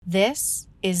This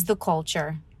is The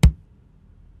Culture.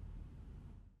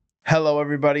 Hello,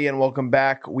 everybody, and welcome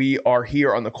back. We are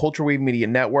here on the Culture Wave Media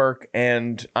Network,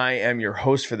 and I am your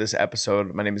host for this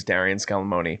episode. My name is Darian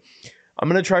Scalamoni. I'm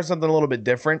going to try something a little bit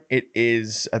different. It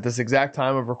is, at this exact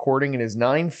time of recording, it is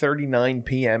 9:39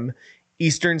 p.m.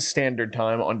 Eastern Standard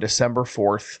Time on December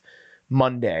 4th,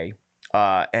 Monday,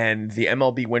 and the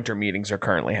MLB winter meetings are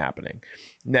currently happening.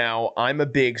 Now, I'm a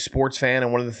big sports fan,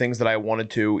 and one of the things that I wanted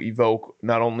to evoke,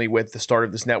 not only with the start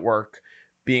of this network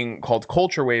being called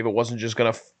Culture Wave, it wasn't just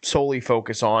going to solely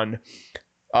focus on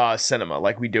cinema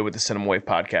like we do with the Cinema Wave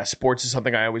podcast. Sports is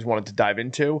something I always wanted to dive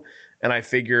into, and I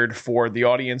figured for the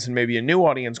audience and maybe a new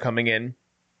audience coming in,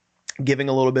 giving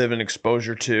a little bit of an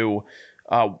exposure to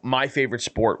my favorite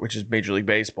sport, which is Major League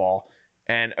Baseball,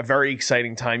 and a very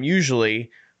exciting time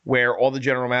usually where all the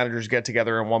general managers get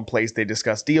together in one place. They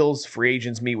discuss deals, free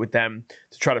agents meet with them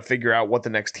to try to figure out what the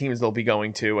next teams they'll be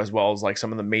going to, as well as like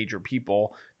some of the major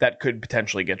people that could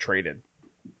potentially get traded.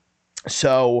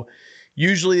 So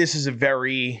usually this is a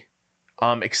very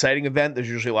exciting event. There's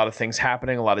usually a lot of things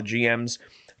happening, a lot of GMs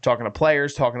talking to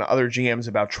players, talking to other GMs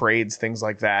about trades, things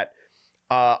like that.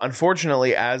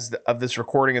 Unfortunately, as of this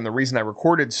recording, and the reason I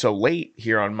recorded so late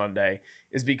here on Monday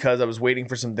is because I was waiting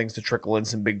for some things to trickle in,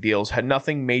 some big deals.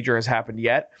 Nothing major has happened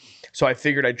yet, so I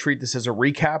figured I'd treat this as a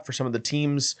recap for some of the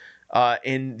teams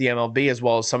in the MLB, as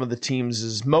well as some of the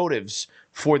teams' motives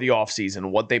for the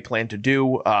offseason, what they plan to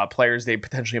do, players they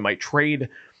potentially might trade,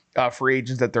 free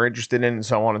agents that they're interested in, and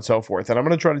so on and so forth. And I'm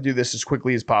going to try to do this as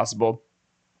quickly as possible,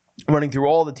 running through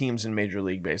all the teams in Major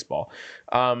League Baseball.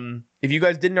 If you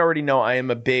guys didn't already know, I am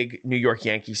a big New York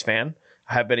Yankees fan.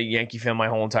 I have been a Yankee fan my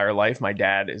whole entire life. My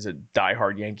dad is a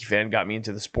diehard Yankee fan, got me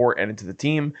into the sport and into the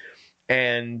team.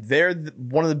 And they're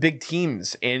one of the big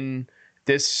teams in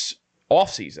this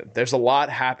offseason. There's a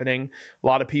lot happening. A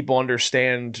lot of people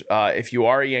understand, if you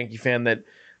are a Yankee fan, that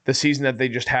the season that they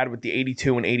just had with the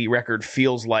 82-80 record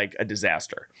feels like a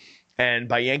disaster. And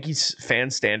by Yankees fan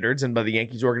standards and by the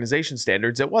Yankees organization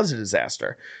standards, it was a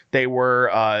disaster. They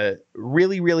were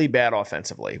really, really bad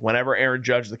offensively. Whenever Aaron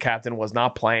Judge, the captain, was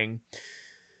not playing,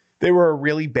 they were a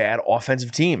really bad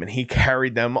offensive team, and he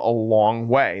carried them a long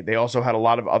way. They also had a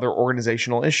lot of other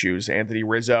organizational issues. Anthony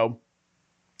Rizzo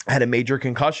had a major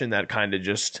concussion that kind of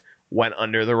just went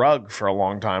under the rug for a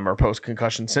long time, or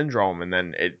post-concussion syndrome, and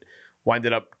then it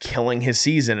winded up killing his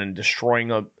season and destroying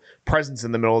a presence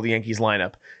in the middle of the Yankees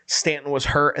lineup. Stanton was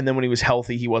hurt, and then when he was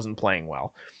healthy, he wasn't playing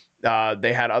well.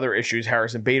 They had other issues.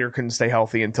 Harrison Bader couldn't stay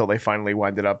healthy until they finally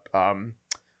winded up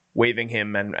waiving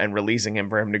him and releasing him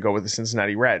for him to go with the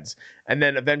Cincinnati Reds. And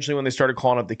then eventually when they started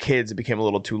calling up the kids, it became a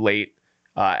little too late.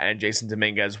 And Jason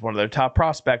Dominguez, one of their top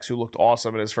prospects who looked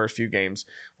awesome in his first few games,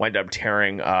 wound up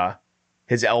tearing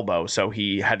his elbow. So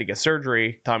he had to get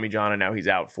surgery, Tommy John, and now he's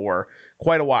out for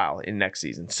quite a while in next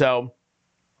season. So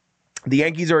the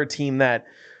Yankees are a team that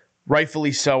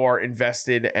rightfully so are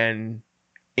invested and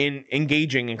in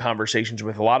engaging in conversations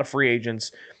with a lot of free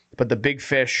agents. But the big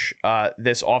fish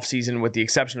this offseason, with the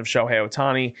exception of Shohei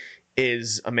Ohtani,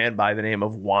 is a man by the name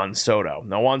of Juan Soto.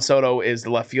 Now, Juan Soto is the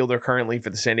left fielder currently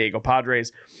for the San Diego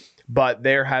Padres, but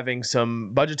they're having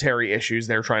some budgetary issues.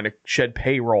 They're trying to shed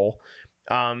payroll,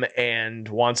 and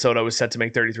Juan Soto is set to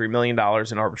make $33 million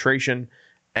in arbitration,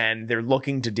 and they're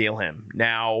looking to deal him.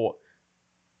 Now,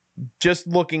 just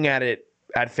looking at it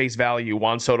at face value,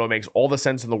 Juan Soto makes all the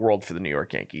sense in the world for the New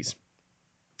York Yankees.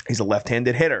 He's a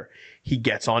left-handed hitter. He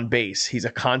gets on base. He's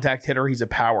a contact hitter. He's a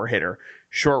power hitter.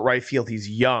 Short right field. He's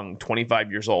young, 25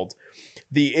 years old.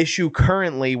 The issue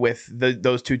currently with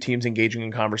those two teams engaging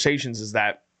in conversations is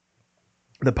that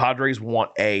the Padres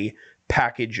want a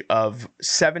package of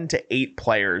 7 to 8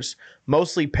 players,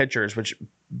 mostly pitchers, which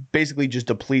basically just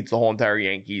depletes the whole entire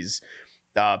Yankees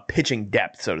pitching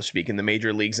depth, so to speak, in the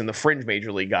major leagues and the fringe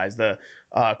major league guys, the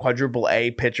quadruple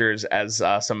A pitchers, as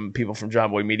some people from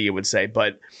John Boy Media would say.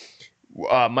 But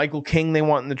Michael King they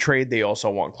want in the trade. They also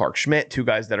want Clark Schmidt, two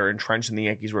guys that are entrenched in the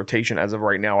Yankees rotation as of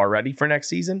right now already for next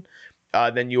season.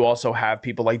 Then you also have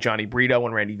people like Johnny Brito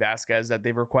and Randy Vasquez that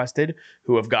they've requested,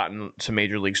 who have gotten some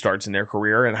major league starts in their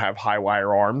career and have high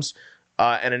wire arms.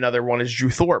 And another one is Drew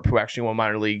Thorpe, who actually won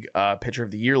minor league pitcher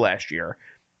of the year last year.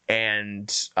 And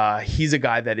he's a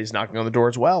guy that is knocking on the door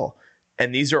as well.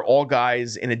 And these are all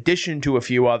guys, in addition to a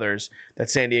few others, that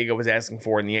San Diego was asking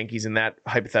for, and the Yankees in that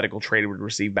hypothetical trade would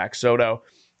receive back Soto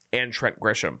and Trent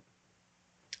Grisham.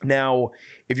 Now,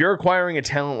 if you're acquiring a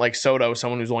talent like Soto,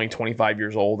 someone who's only 25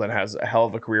 years old and has a hell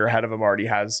of a career ahead of him, already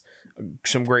has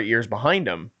some great years behind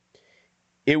him,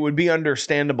 it would be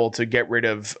understandable to get rid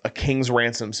of a king's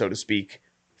ransom, so to speak,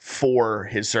 for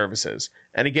his services.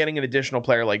 And getting an additional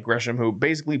player like Grisham, who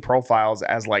basically profiles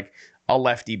as like a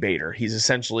lefty baiter. He's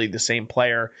essentially the same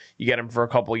player. You get him for a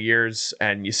couple of years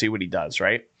and you see what he does,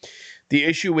 right? The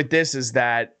issue with this is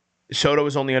that Soto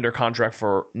is only under contract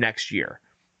for next year.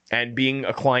 And being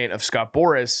a client of Scott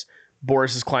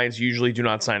Boris's clients usually do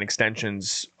not sign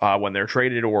extensions when they're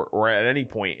traded or at any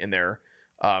point in their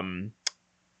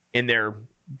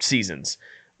seasons.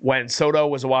 When Soto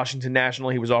was a Washington National,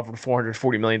 he was offered a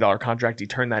 $440 million contract. He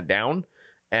turned that down.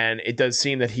 And it does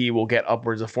seem that he will get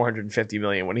upwards of $450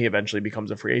 million when he eventually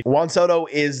becomes a free agent. Juan Soto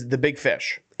is the big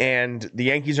fish, and the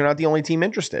Yankees are not the only team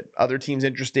interested. Other teams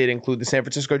interested include the San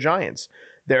Francisco Giants.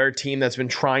 They're a team that's been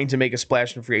trying to make a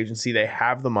splash in free agency. They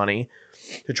have the money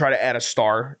to try to add a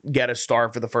star, get a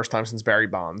star for the first time since Barry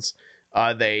Bonds.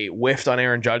 They whiffed on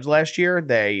Aaron Judge last year.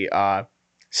 They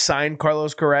signed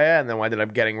Carlos Correa and then ended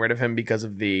up getting rid of him because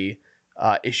of the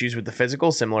issues with the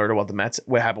physical, similar to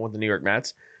what happened with the New York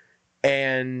Mets.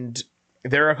 And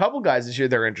there are a couple guys this year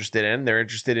they're interested in. They're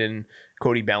interested in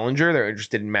Cody Bellinger. They're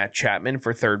interested in Matt Chapman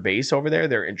for third base over there.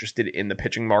 They're interested in the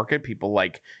pitching market. People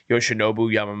like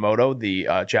Yoshinobu Yamamoto,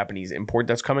 the Japanese import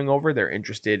that's coming over. They're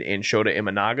interested in Shota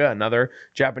Imanaga, another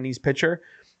Japanese pitcher.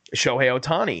 Shohei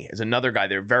Ohtani is another guy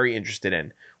they're very interested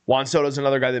in. Juan Soto is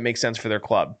another guy that makes sense for their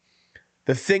club.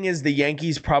 The thing is, the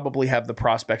Yankees probably have the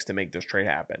prospects to make this trade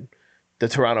happen. The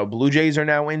Toronto Blue Jays are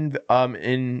now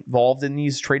involved in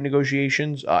these trade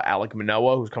negotiations. Alek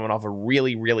Manoah, who's coming off a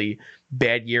really, really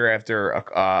bad year after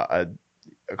a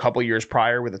couple years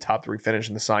prior with a top 3 finish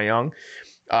in the Cy Young.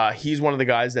 He's one of the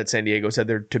guys that San Diego said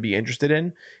they're to be interested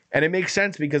in. And it makes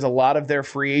sense because a lot of their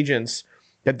free agents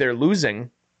that they're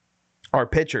losing are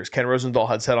pitchers. Ken Rosenthal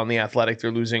had said on The Athletic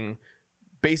they're losing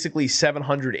basically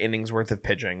 700 innings worth of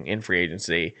pitching in free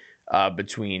agency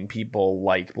between people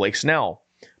like Blake Snell,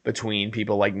 between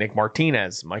people like Nick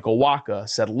Martinez, Michael Wacha,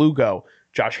 Seth Lugo,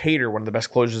 Josh Hader, one of the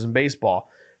best closers in baseball.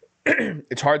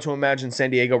 It's hard to imagine San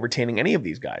Diego retaining any of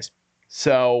these guys.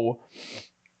 So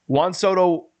Juan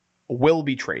Soto will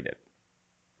be traded.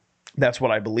 That's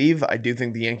what I believe. I do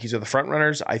think the Yankees are the front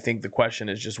runners. I think the question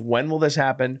is just when will this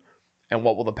happen and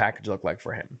what will the package look like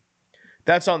for him?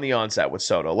 That's on the onset with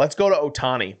Soto. Let's go to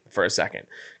Ohtani for a second,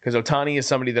 because Ohtani is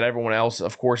somebody that everyone else,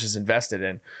 of course, is invested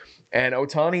in. And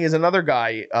Ohtani is another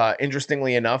guy,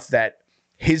 interestingly enough, that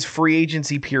his free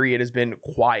agency period has been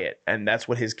quiet, and that's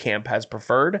what his camp has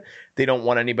preferred. They don't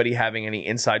want anybody having any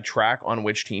inside track on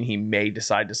which team he may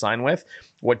decide to sign with,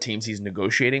 what teams he's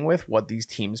negotiating with, what these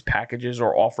teams' packages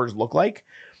or offers look like.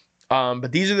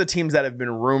 But these are the teams that have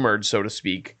been rumored, so to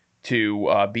speak,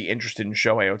 to be interested in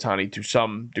Shohei Ohtani to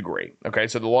some degree. Okay,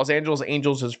 so the Los Angeles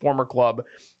Angels, his former club,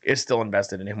 is still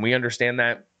invested in him. We understand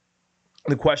that.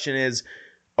 The question is,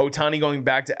 Ohtani going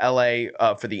back to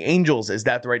LA for the Angels, is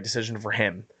that the right decision for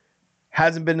him?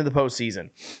 Hasn't been to the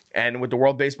postseason. And with the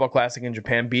World Baseball Classic in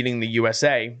Japan beating the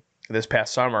USA this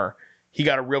past summer, he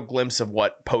got a real glimpse of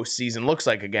what postseason looks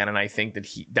like again, and I think that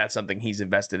that's something he's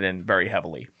invested in very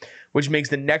heavily, which makes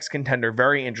the next contender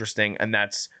very interesting, and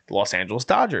that's the Los Angeles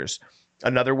Dodgers,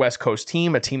 another West Coast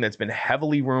team, a team that's been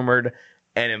heavily rumored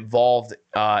and involved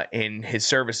in his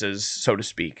services, so to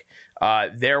speak.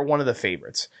 They're one of the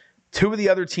favorites. Two of the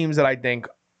other teams that I think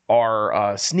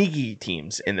are sneaky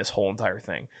teams in this whole entire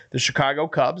thing. The Chicago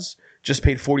Cubs just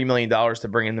paid $40 million to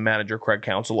bring in the manager, Craig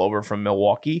Counsell, over from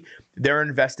Milwaukee. They're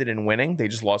invested in winning. They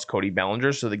just lost Cody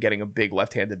Bellinger, so they're getting a big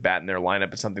left-handed bat in their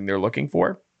lineup is something they're looking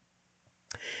for.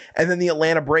 And then the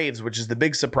Atlanta Braves, which is the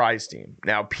big surprise team.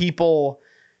 Now, people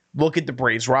look at the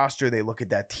Braves roster. They look at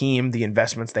that team, the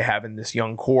investments they have in this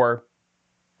young core,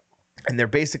 and they're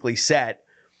basically set.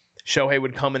 Shohei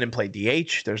would come in and play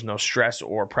DH. There's no stress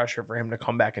or pressure for him to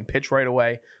come back and pitch right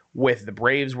away with the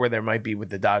Braves, where there might be with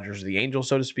the Dodgers or the Angels,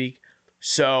 so to speak.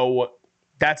 So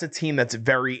that's a team that's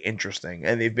very interesting,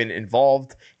 and they've been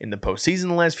involved in the postseason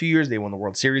the last few years. They won the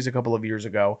World Series a couple of years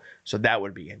ago, so that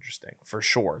would be interesting for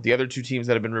sure. The other two teams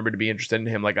that have been rumored to be interested in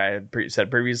him, like I had said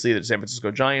previously, the San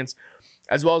Francisco Giants,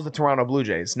 as well as the Toronto Blue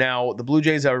Jays. Now, the Blue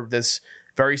Jays are this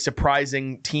very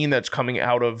surprising team that's coming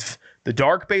out of the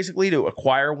dark, basically, to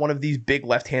acquire one of these big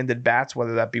left-handed bats,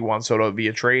 whether that be Juan Soto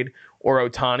via trade or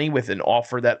Ohtani, with an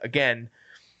offer that, again,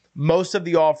 most of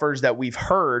the offers that we've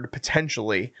heard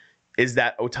potentially is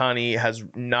that Ohtani has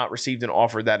not received an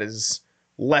offer that is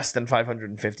less than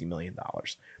 $550 million.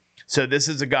 So this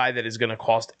is a guy that is going to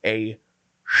cost a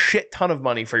shit ton of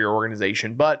money for your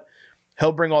organization, but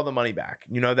he'll bring all the money back.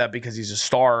 You know that because he's a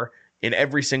star in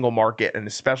every single market, and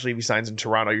especially if he signs in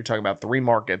Toronto, you're talking about 3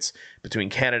 markets between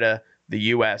Canada, the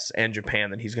U.S., and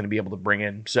Japan that he's going to be able to bring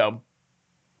in. So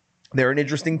they're an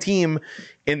interesting team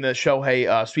in the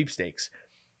Shohei sweepstakes.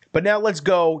 But now let's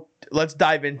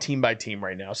dive in team by team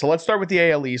right now. So let's start with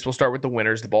the AL East. We'll start with the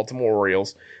winners, the Baltimore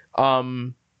Orioles.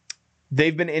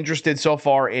 they've been interested so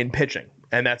far in pitching.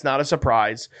 And that's not a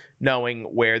surprise, knowing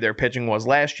where their pitching was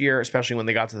last year, especially when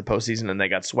they got to the postseason and they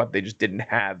got swept. They just didn't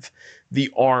have the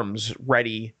arms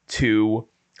ready to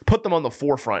put them on the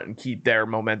forefront and keep their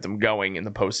momentum going in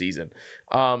the postseason.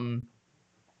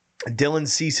 Dylan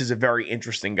Cease is a very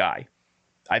interesting guy.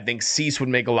 I think Cease would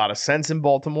make a lot of sense in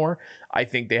Baltimore. I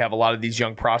think they have a lot of these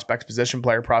young prospects, position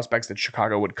player prospects that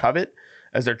Chicago would covet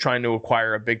as they're trying to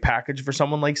acquire a big package for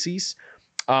someone like Cease.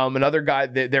 Another guy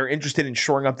that they're interested in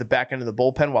shoring up the back end of the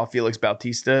bullpen while Felix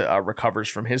Bautista recovers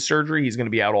from his surgery. He's going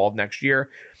to be out all of next year.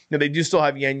 Now, they do still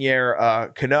have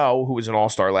Yennier Cano, who was an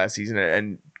all-star last season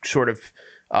and sort of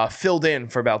filled in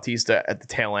for Bautista at the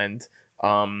tail end.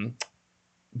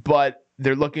 But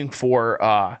they're looking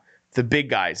for the big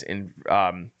guys in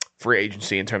free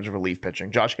agency in terms of relief pitching.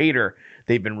 Josh Hader,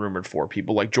 they've been rumored for.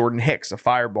 People like Jordan Hicks, a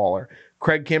fireballer.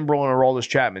 Craig Kimbrell and Aroldis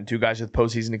Chapman, two guys with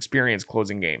postseason experience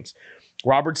closing games.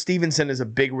 Robert Stevenson is a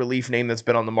big relief name that's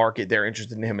been on the market. They're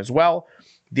interested in him as well.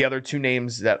 The other two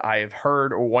names that I have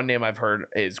heard, or one name I've heard,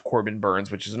 is Corbin Burns,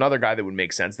 which is another guy that would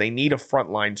make sense. They need a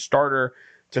frontline starter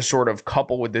to sort of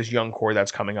couple with this young core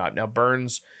that's coming up. Now,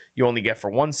 Burns, you only get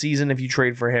for 1 season if you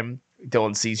trade for him.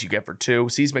 Dylan Cease, you get for 2.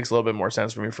 Cease makes a little bit more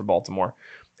sense for me for Baltimore,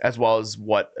 as well as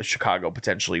what Chicago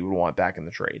potentially would want back in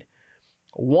the trade.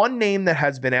 One name that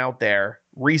has been out there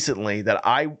recently that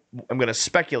I am going to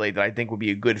speculate that I think would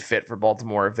be a good fit for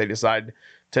Baltimore if they decide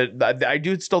to, I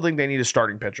do still think they need a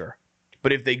starting pitcher,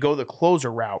 but if they go the closer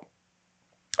route,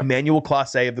 Emmanuel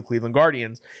Clase of the Cleveland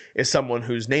Guardians is someone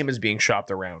whose name is being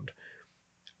shopped around.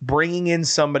 Bringing in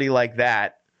somebody like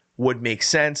that would make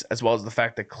sense, as well as the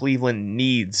fact that Cleveland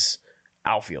needs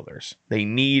outfielders. They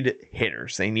need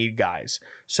hitters. They need guys.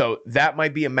 So that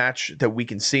might be a match that we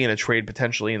can see in a trade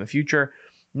potentially in the future.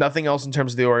 Nothing else in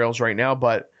terms of the Orioles right now,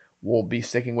 but we'll be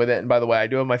sticking with it. And by the way, I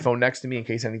do have my phone next to me in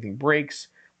case anything breaks.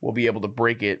 We'll be able to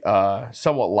break it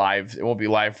somewhat live. It won't be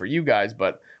live for you guys,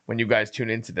 but when you guys tune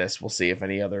into this, we'll see if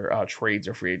any other trades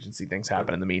or free agency things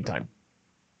happen in the meantime.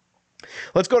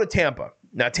 Let's go to Tampa.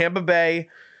 Now, Tampa Bay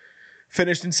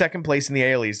finished in second place in the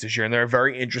AL East this year, and they're a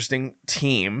very interesting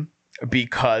team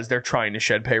because they're trying to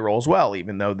shed payroll as well,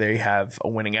 even though they have a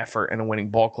winning effort and a winning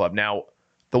ball club. Now,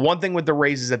 the one thing with the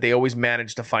Rays is that they always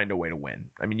manage to find a way to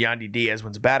win. I mean, Yandy Diaz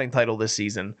wins a batting title this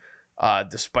season,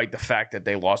 despite the fact that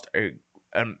they lost a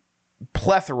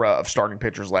plethora of starting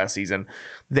pitchers last season.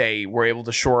 They were able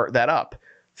to shore that up.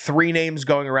 3 names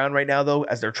going around right now, though,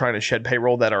 as they're trying to shed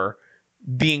payroll that are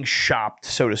being shopped,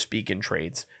 so to speak, in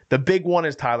trades. The big one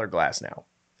is Tyler Glasnow.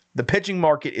 The pitching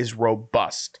market is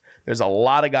robust. There's a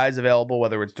lot of guys available,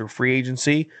 whether it's through free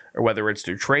agency or whether it's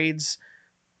through trades.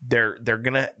 They're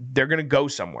gonna go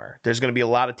somewhere. There's gonna be a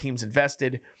lot of teams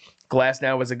invested.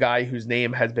 Glasnow is a guy whose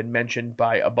name has been mentioned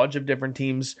by a bunch of different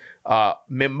teams,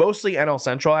 mostly NL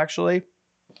Central, actually.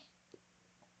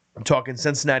 I'm talking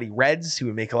Cincinnati Reds, who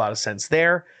would make a lot of sense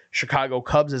there. Chicago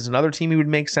Cubs is another team who would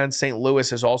make sense. St. Louis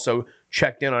has also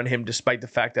checked in on him, despite the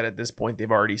fact that at this point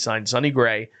they've already signed Sonny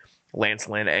Gray, Lance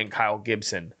Lynn, and Kyle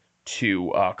Gibson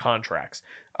to contracts.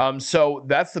 So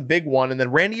that's the big one. And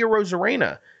then Randy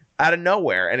Arozarena out of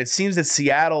nowhere. And it seems that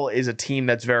Seattle is a team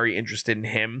that's very interested in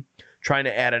him, trying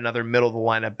to add another middle of the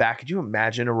lineup back. Could you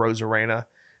imagine Arozarena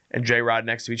and J-Rod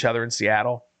next to each other in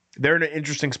Seattle? They're in an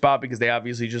interesting spot because they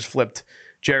obviously just flipped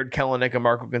Jared Kelenic and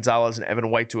Marco Gonzalez and Evan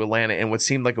White to Atlanta in what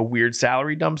seemed like a weird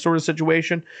salary dump sort of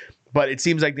situation. But it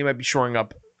seems like they might be shoring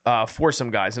up for some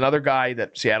guys. Another guy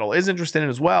that Seattle is interested in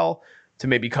as well to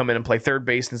maybe come in and play third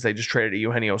base since they just traded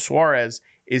Eugenio Suarez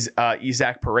is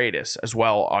Isaac Paredes as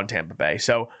well on Tampa Bay.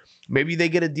 So maybe they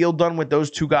get a deal done with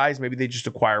those 2 guys. Maybe they just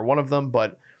acquire one of them.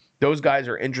 But those guys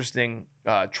are interesting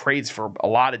trades for a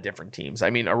lot of different teams. I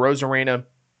mean, Arozarena,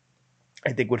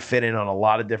 I think, would fit in on a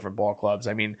lot of different ball clubs.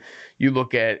 I mean, you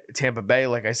look at Tampa Bay,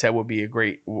 like I said, would be a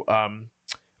great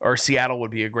or Seattle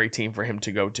would be a great team for him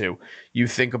to go to. You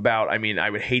think about, I mean, I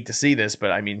would hate to see this,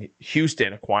 but I mean,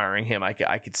 Houston acquiring him, I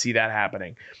could see that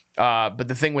happening. But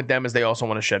the thing with them is they also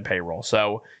want to shed payroll.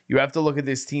 So you have to look at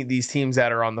these teams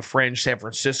that are on the fringe. San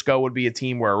Francisco would be a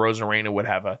team where Arozarena would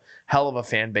have a hell of a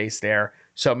fan base there.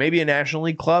 So maybe a National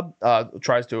League club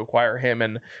tries to acquire him,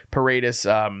 and Paredes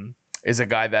is a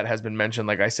guy that has been mentioned,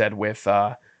 like I said, with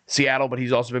Seattle, but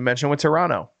he's also been mentioned with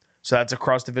Toronto. So that's a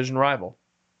cross-division rival.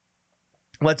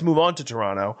 Let's move on to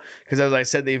Toronto, because as I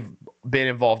said, they've been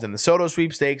involved in the Soto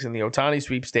sweepstakes and the Ohtani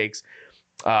sweepstakes.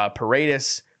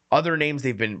 Paredes, other names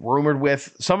they've been rumored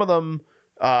with, some of them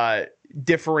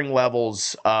differing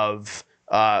levels of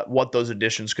what those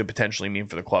additions could potentially mean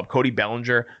for the club. Cody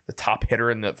Bellinger, the top hitter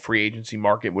in the free agency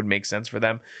market, would make sense for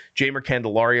them. Jamer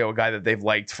Candelario, a guy that they've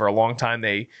liked for a long time.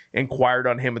 They inquired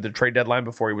on him at the trade deadline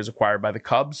before he was acquired by the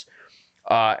Cubs.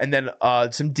 And then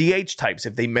some DH types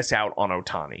if they miss out on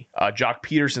Ohtani. Jock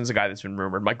Peterson's a guy that's been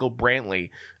rumored. Michael Brantley,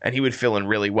 and he would fill in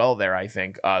really well there, I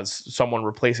think. Someone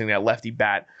replacing that lefty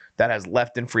bat that has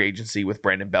left in free agency with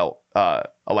Brandon Belt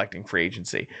electing free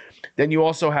agency. Then you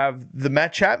also have the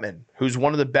Matt Chapman, who's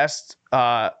one of the best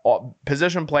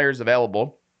position players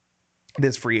available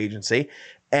this free agency.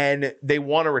 And they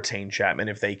want to retain Chapman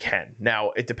if they can.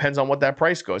 Now, it depends on what that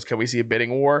price goes. Can we see a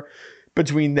bidding war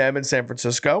between them and San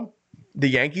Francisco? The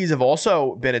Yankees have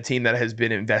also been a team that has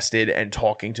been invested and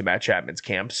talking to Matt Chapman's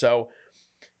camp. So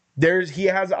he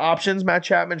has options, Matt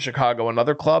Chapman, Chicago,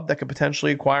 another club that could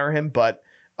potentially acquire him. But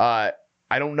I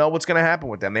don't know what's going to happen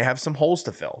with them. They have some holes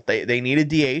to fill. They need a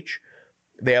DH.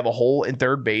 They have a hole in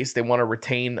third base. They want to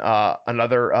retain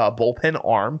another bullpen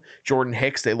arm. Jordan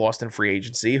Hicks, they lost in free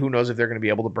agency. Who knows if they're going to be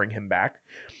able to bring him back.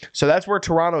 So that's where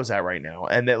Toronto's at right now.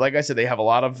 And like I said, they have a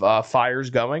lot of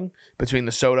fires going between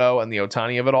the Soto and the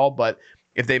Ohtani of it all. But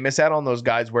if they miss out on those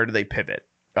guys, where do they pivot?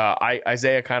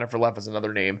 Isaiah Kiner-Falefa is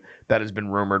another name that has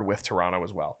been rumored with Toronto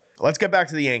as well. Let's get back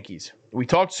to the Yankees. We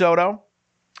talked Soto,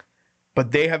 but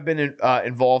they have been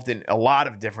involved in a lot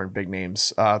of different big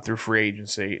names through free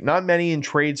agency. Not many in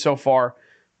trade so far,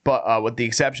 but with the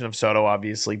exception of Soto,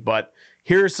 obviously. But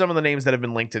here are some of the names that have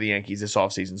been linked to the Yankees this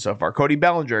offseason so far. Cody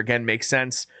Bellinger, again, makes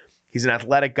sense. He's an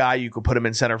athletic guy. You could put him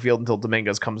in center field until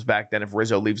Dominguez comes back. Then if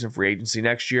Rizzo leaves in free agency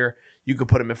next year, you could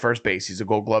put him at first base. He's a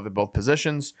Gold Glove at both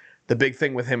positions. The big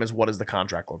thing with him is, what does the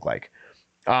contract look like?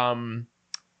 Yoshinobu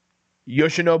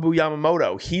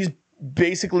Yamamoto, he's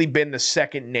basically been the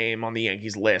second name on the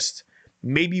Yankees list.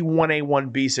 Maybe 1A,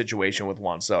 1B situation with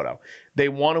Juan Soto. They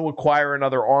want to acquire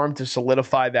another arm to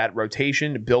solidify that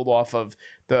rotation, to build off of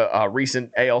the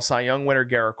recent AL Cy Young winner,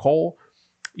 Garrett Cole.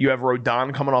 You have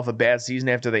Rodon coming off a bad season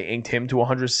after they inked him to a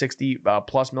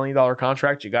 $160+ million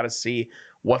contract. You got to see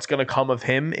what's going to come of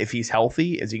him if he's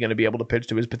healthy. Is he going to be able to pitch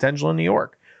to his potential in New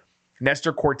York?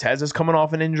 Nestor Cortez is coming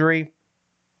off an injury.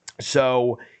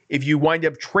 So if you wind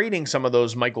up trading some of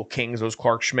those Michael Kings, those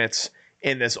Clark Schmidts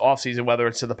in this offseason, whether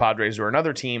it's to the Padres or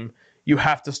another team, you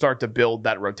have to start to build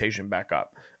that rotation back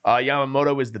up.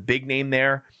 Yamamoto is the big name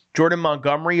there. Jordan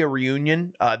Montgomery, a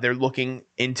reunion. They're looking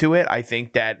into it. I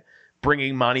think that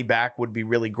bringing Monty back would be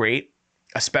really great,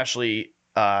 especially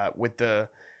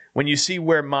when you see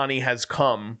where Monty has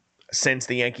come since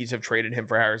the Yankees have traded him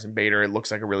for Harrison Bader. It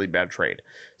looks like a really bad trade.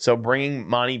 So bringing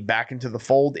Monty back into the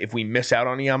fold, if we miss out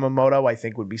on Yamamoto, I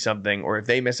think would be something, or if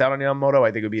they miss out on Yamamoto,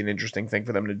 I think it would be an interesting thing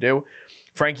for them to do.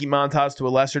 Frankie Montas, to a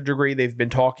lesser degree, they've been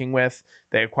talking with.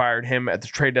 They acquired him at the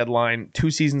trade deadline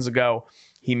 2 seasons ago.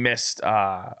 He missed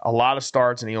a lot of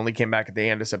starts, and he only came back at the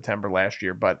end of September last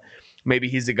year, but maybe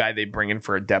he's the guy they bring in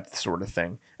for a depth sort of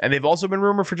thing. And they've also been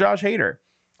rumored for Josh Hader.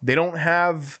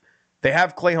 They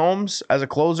have Clay Holmes as a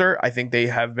closer. I think they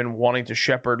have been wanting to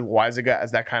shepherd Loaizaga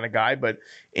as that kind of guy, but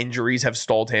injuries have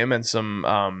stalled him and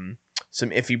some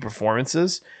iffy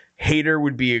performances. Hader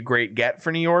would be a great get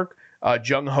for New York.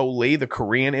 Jung Ho Lee, the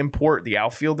Korean import, the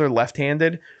outfielder,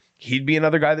 left-handed, he'd be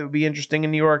another guy that would be interesting in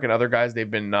New York. And other guys they've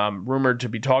been rumored to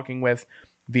be talking with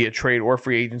via trade or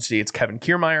free agency. It's Kevin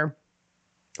Kiermaier,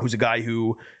 who's a guy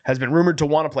who has been rumored to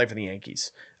want to play for the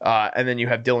Yankees. And then you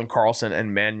have Dylan Carlson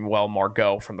and Manuel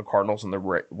Margot from the Cardinals and the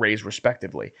Rays,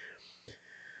 respectively.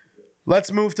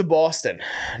 Let's move to Boston.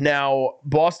 Now,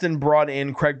 Boston brought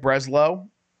in Craig Breslow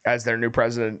as their new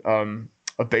president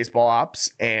of baseball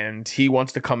ops, and he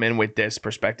wants to come in with this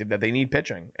perspective that they need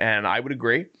pitching. And I would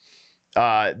agree.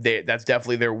 That's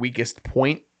definitely their weakest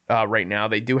point right now.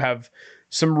 They do have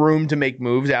some room to make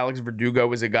moves. Alex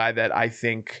Verdugo is a guy that I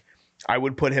think I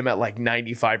would put him at like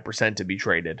 95% to be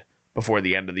traded before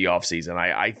the end of the offseason.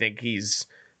 I think he's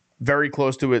very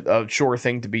close to a sure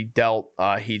thing to be dealt.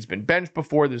 He's been benched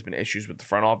before. There's been issues with the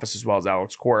front office as well as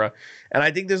Alex Cora. And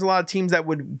I think there's a lot of teams that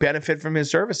would benefit from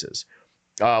his services.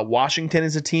 Washington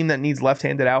is a team that needs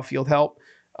left-handed outfield help.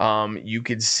 You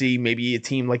could see maybe a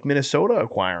team like Minnesota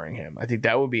acquiring him. I think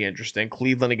that would be interesting.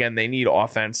 Cleveland, again, they need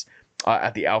offense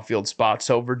at the outfield spot.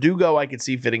 So Verdugo, I could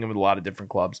see fitting him with a lot of different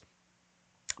clubs.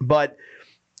 But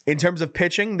in terms of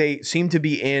pitching, they seem to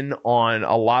be in on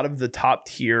a lot of the top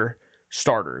tier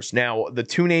starters. Now, the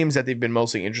 2 names that they've been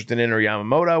mostly interested in are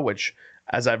Yamamoto, which,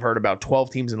 as I've heard, about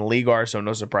 12 teams in the league are, so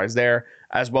no surprise there,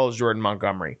 as well as Jordan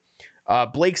Montgomery.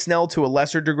 Blake Snell to a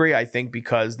lesser degree, I think,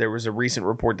 because there was a recent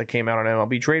report that came out on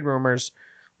MLB Trade Rumors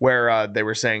where they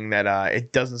were saying that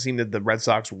it doesn't seem that the Red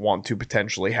Sox want to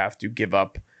potentially have to give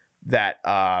up that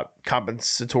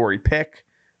compensatory pick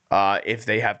if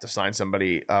they have to sign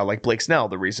somebody like Blake Snell,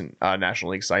 the recent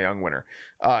National League Cy Young winner.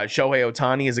 Shohei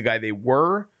Ohtani is a guy they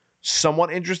were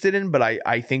somewhat interested in, but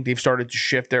I think they've started to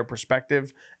shift their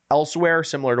perspective elsewhere,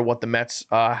 similar to what the Mets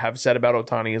have said about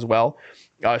Ohtani as well.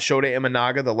 Shota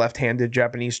Imanaga, the left-handed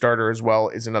Japanese starter as well,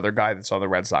 is another guy that's on the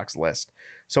Red Sox list.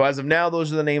 So as of now,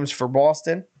 those are the names for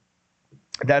Boston.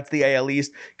 That's the AL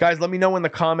East. Guys, let me know in the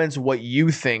comments what you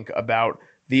think about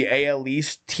the AL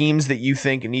East, teams that you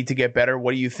think need to get better.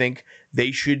 What do you think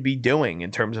they should be doing in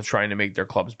terms of trying to make their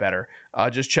clubs better?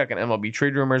 Just checking MLB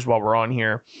trade rumors while we're on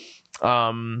here.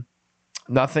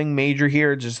 Nothing major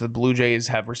here. Just the Blue Jays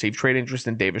have received trade interest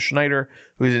in Davis Schneider,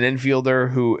 who's an infielder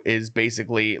who is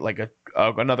basically like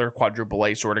another quadruple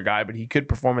A sort of guy, but he could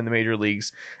perform in the major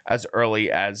leagues as early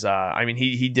as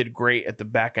he did great at the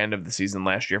back end of the season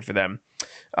last year for them.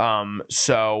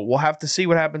 So we'll have to see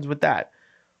what happens with that.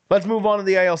 Let's move on to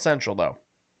the AL Central, though.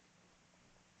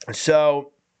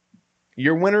 So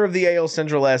your winner of the AL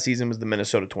Central last season was the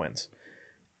Minnesota Twins,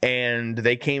 and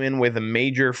they came in with a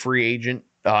major free agent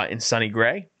in Sonny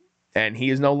Gray, and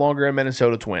he is no longer a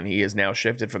Minnesota Twin. He is now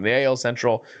shifted from the AL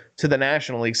Central to the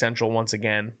National League Central once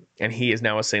again, and he is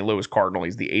now a St. Louis Cardinal.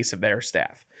 He's the ace of their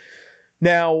staff.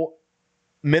 Now,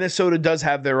 Minnesota does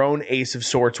have their own ace of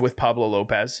sorts with Pablo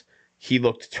Lopez. He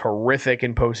looked terrific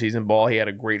in postseason ball. He had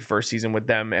a great first season with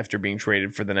them after being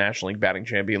traded for the National League batting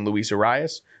champion Luis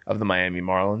Arias of the Miami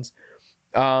Marlins.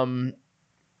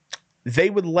 They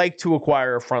would like to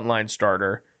acquire a frontline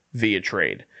starter via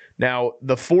trade. Now,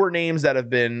 the four names that have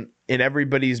been in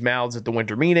everybody's mouths at the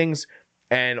winter meetings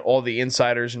and all the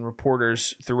insiders and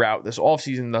reporters throughout this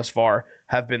offseason thus far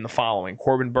have been the following: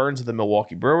 Corbin Burnes of the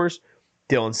Milwaukee Brewers,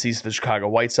 Dylan Cease of the Chicago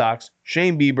White Sox,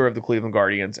 Shane Bieber of the Cleveland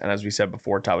Guardians, and as we said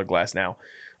before, Tyler Glasnow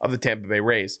of the Tampa Bay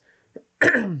Rays.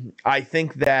 I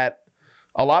think that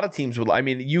a lot of teams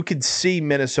you could see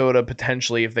Minnesota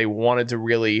potentially, if they wanted to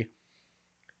really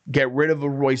get rid of a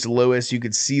Royce Lewis, you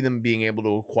could see them being able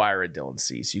to acquire a Dylan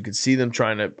Cease. You could see them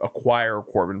trying to acquire a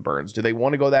Corbin Burnes. Do they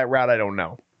want to go that route? I don't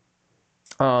know.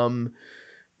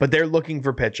 But they're looking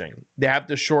for pitching. They have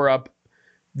to shore up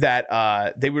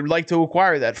that they would like to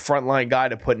acquire that frontline guy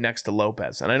to put next to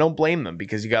Lopez. And I don't blame them,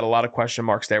 because you got a lot of question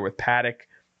marks there with Paddock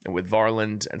and with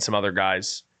Varland and some other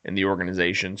guys in the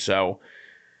organization. So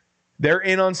they're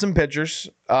in on some pitchers.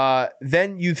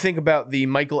 Then you think about the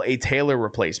Michael A. Taylor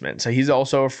replacement. So he's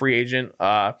also a free agent.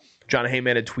 John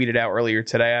Heyman had tweeted out earlier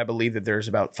today, I believe, that there's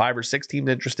about 5 or 6 teams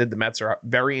interested. The Mets are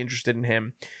very interested in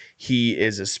him. He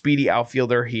is a speedy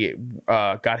outfielder. He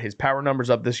got his power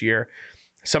numbers up this year.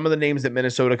 Some of the names that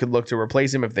Minnesota could look to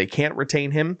replace him if they can't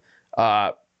retain him,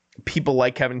 people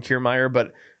like Kevin Kiermaier,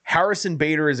 but Harrison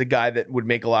Bader is a guy that would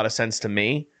make a lot of sense to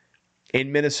me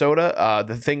in Minnesota.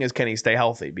 The thing is, can he stay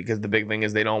healthy? Because the big thing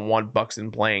is they don't want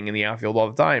Buxton playing in the outfield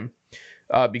all the time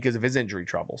because of his injury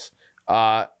troubles.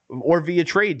 Or via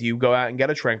trade, do you go out and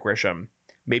get a Trent Grisham,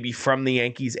 maybe from the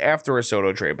Yankees after a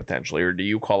Soto trade potentially, or do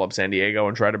you call up San Diego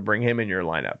and try to bring him in your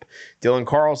lineup? Dylan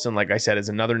Carlson, like I said, is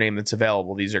another name that's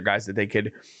available. These are guys that they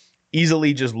could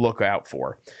easily just look out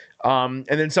for. And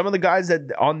then some of the guys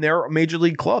that on their major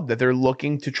league club that they're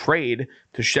looking to trade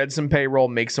to shed some payroll,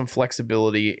 make some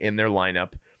flexibility in their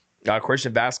lineup.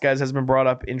 Christian Vasquez has been brought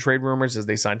up in trade rumors as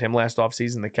they signed him last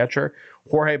offseason, the catcher.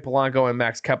 Jorge Polanco and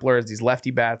Max Kepler as these lefty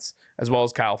bats, as well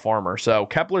as Kyle Farmer. So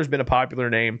Kepler's been a popular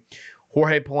name.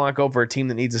 Jorge Polanco for a team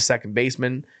that needs a second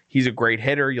baseman. He's a great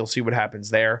hitter. You'll see what happens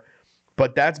there.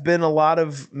 But that's been a lot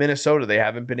of Minnesota. They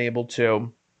haven't been able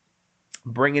to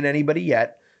bring in anybody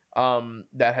yet.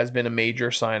 That has been a major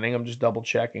signing. I'm just double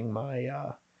checking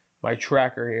my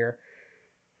tracker here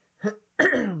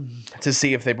to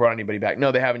see if they brought anybody back.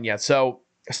 No, they haven't yet. So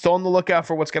still on the lookout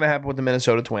for what's going to happen with the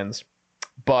Minnesota Twins.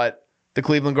 But the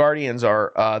Cleveland Guardians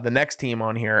are the next team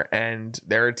on here, and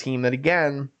they're a team that,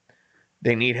 again,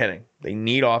 they need hitting. They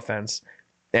need offense,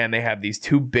 and they have these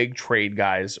 2 big trade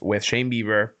guys with Shane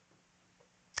Bieber,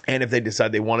 and if they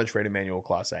decide they want to trade Emmanuel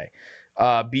Clase.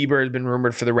 Bieber has been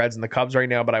rumored for the Reds and the Cubs right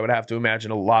now, but I would have to imagine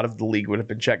a lot of the league would have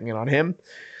been checking in on him.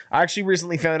 I actually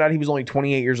recently found out he was only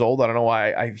 28 years old. I don't know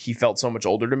why he felt so much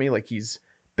older to me, like he's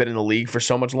been in the league for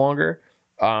so much longer.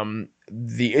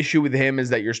 The issue with him is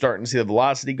that you're starting to see the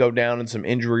velocity go down and some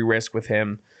injury risk with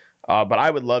him. But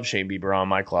I would love Shane Bieber on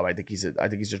my club. I think he's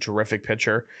a terrific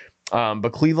pitcher.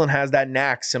 But Cleveland has that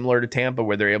knack similar to Tampa,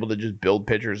 where they're able to just build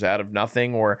pitchers out of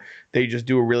nothing, or they just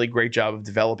do a really great job of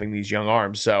developing these young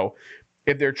arms. So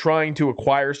if they're trying to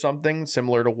acquire something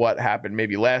similar to what happened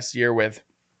maybe last year with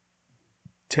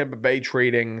Tampa Bay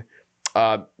trading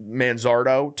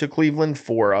Manzardo to Cleveland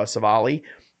for Savali,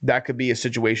 that could be a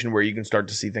situation where you can start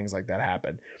to see things like that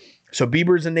happen. So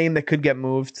Bieber's a name that could get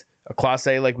moved. A Class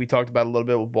A, like we talked about a little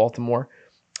bit with Baltimore.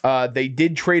 They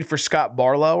did trade for Scott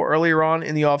Barlow earlier on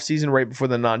in the offseason, right before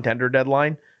the non-tender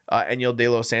deadline. Enyel De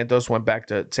Los Santos went back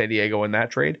to San Diego in that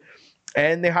trade.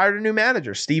 And they hired a new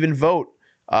manager. Stephen Vogt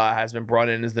has been brought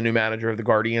in as the new manager of the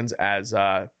Guardians, as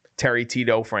Terry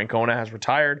Tito Francona has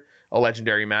retired, a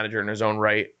legendary manager in his own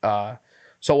right.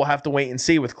 So we'll have to wait and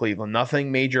see with Cleveland.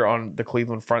 Nothing major on the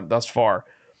Cleveland front thus far.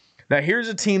 Now, here's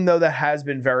a team, though, that has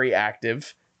been very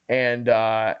active. And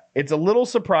it's a little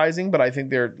surprising, but I think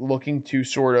they're looking to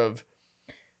sort of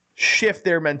shift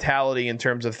their mentality in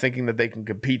terms of thinking that they can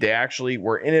compete. They actually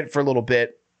were in it for a little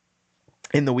bit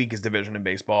in the weakest division in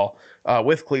baseball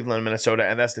with Cleveland and Minnesota,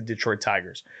 and that's the Detroit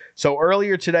Tigers. So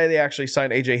earlier today, they actually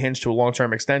signed A.J. Hinch to a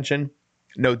long-term extension.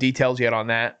 No details yet on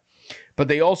that. But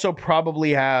they also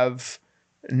probably have,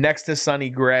 next to Sonny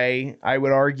Gray, I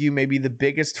would argue maybe the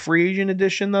biggest free agent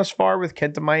addition thus far with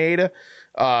Kenta Maeda,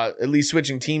 at least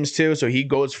switching teams too. So he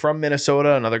goes from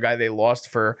Minnesota, another guy they lost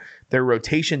for their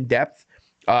rotation depth,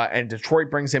 and Detroit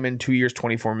brings him in 2 years,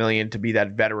 $24 million to be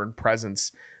that veteran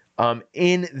presence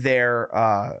in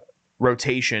their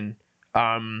rotation.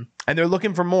 And they're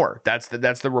looking for more. That's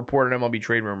the report on MLB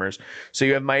Trade Rumors. So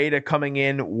you have Maeda coming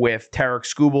in with Tarek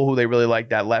Skubal, who they really like,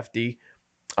 that lefty.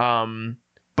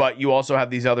 But you also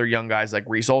have these other young guys like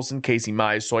Reese Olson, Casey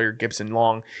Mize, Sawyer Gibson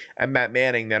Long, and Matt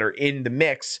Manning that are in the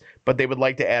mix, but they would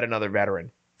like to add another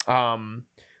veteran.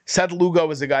 Seth Lugo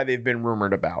is the guy they've been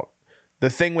rumored about. The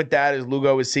thing with that is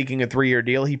Lugo is seeking a 3-year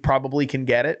deal. He probably can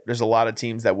get it. There's a lot of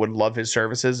teams that would love his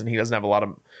services, and he doesn't have a lot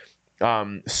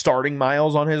of starting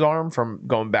miles on his arm from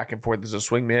going back and forth as a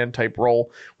swingman type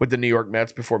role with the New York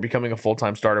Mets before becoming a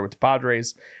full-time starter with the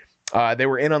Padres. They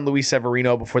were in on Luis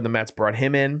Severino before the Mets brought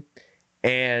him in,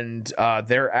 and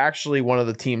they're actually one of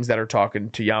the teams that are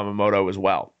talking to Yamamoto as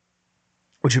well,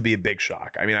 which would be a big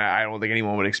shock. I mean, I don't think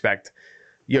anyone would expect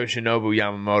Yoshinobu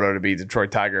Yamamoto to be Detroit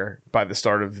Tiger by the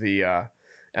start of the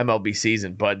MLB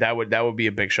season, but that would be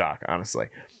a big shock, honestly.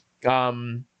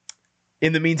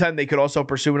 In the meantime, they could also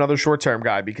pursue another short-term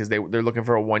guy because they're looking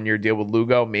for a 1-year deal with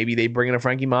Lugo. Maybe they bring in a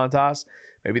Frankie Montas.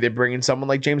 Maybe they bring in someone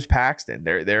like James Paxton.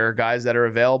 There are guys that are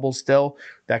available still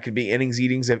that could be innings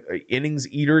eaters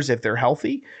if they're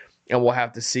healthy, and we'll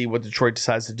have to see what Detroit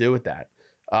decides to do with that.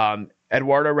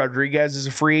 Eduardo Rodriguez is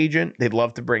a free agent. They'd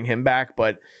love to bring him back,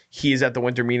 but he is at the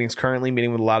winter meetings currently,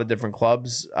 meeting with a lot of different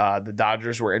clubs. The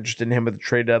Dodgers were interested in him at the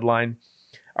trade deadline.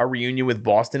 A reunion with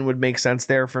Boston would make sense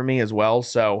there for me as well.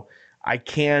 So I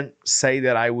can't say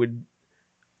that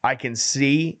I can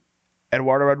see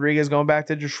Eduardo Rodriguez going back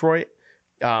to Detroit.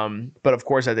 But of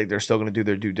course, I think they're still going to do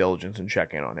their due diligence and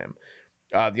check in on him.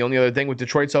 The only other thing with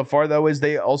Detroit so far, though, is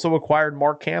they also acquired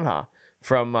Mark Canha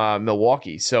from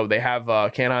Milwaukee. So they have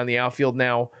Canha in the outfield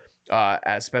now,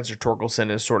 as Spencer Torkelson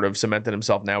has sort of cemented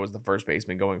himself now as the first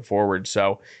baseman going forward.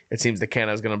 So it seems that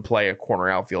Canha is going to play a corner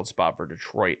outfield spot for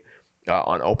Detroit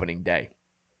on opening day.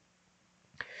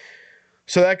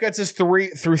 So that gets us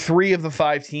through 3 of the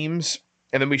 5 teams.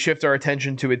 And then we shift our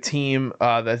attention to a team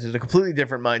that is a completely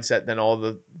different mindset than all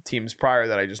the teams prior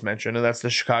that I just mentioned, and that's the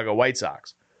Chicago White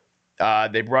Sox.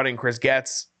 They brought in Chris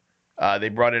Getz. They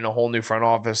brought in a whole new front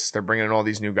office. They're bringing in all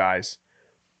these new guys.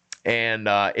 And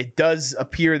it does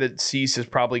appear that Cease is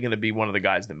probably going to be one of the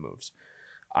guys that moves.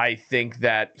 I think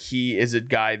that he is a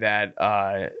guy that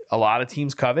a lot of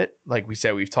teams covet. Like we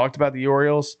said, we've talked about the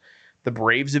Orioles. The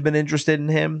Braves have been interested in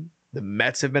him. The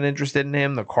Mets have been interested in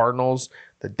him. The Cardinals,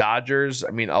 the Dodgers.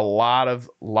 I mean, a lot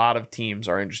of teams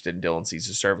are interested in Dylan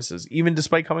Cease's services, even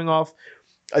despite coming off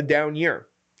a down year.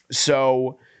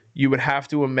 So you would have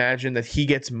to imagine that he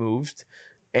gets moved.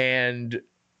 And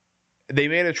they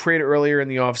made a trade earlier in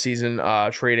the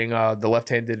offseason, trading the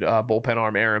left-handed bullpen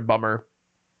arm Aaron Bummer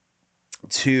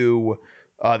to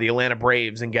the Atlanta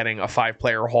Braves and getting a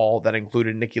 5-player haul that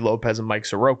included Nicky Lopez and Mike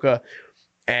Soroka.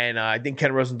 And I think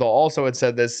Ken Rosenthal also had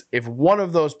said this: if one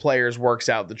of those players works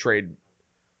out, the trade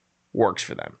works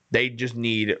for them. They just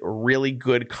need really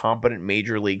good, competent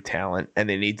major league talent, and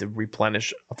they need to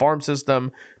replenish a farm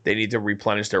system. They need to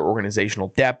replenish their organizational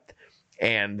depth.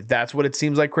 And that's what it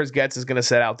seems like Chris Getz is going to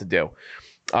set out to do.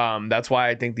 That's why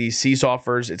I think these Cease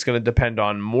offers, it's going to depend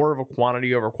on more of a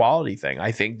quantity over quality thing.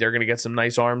 I think they're going to get some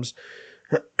nice arms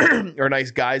or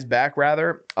nice guys back,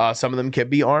 rather. Some of them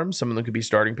could be arms. Some of them could be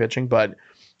starting pitching. But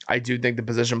I do think the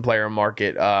position player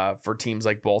market for teams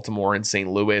like Baltimore and St.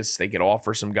 Louis, they could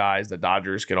offer some guys. The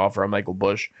Dodgers could offer a Michael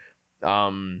Busch.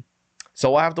 So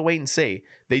we'll have to wait and see.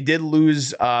 They did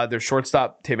lose their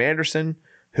shortstop, Tim Anderson,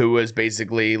 who was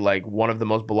basically like one of the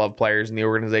most beloved players in the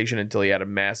organization until he had a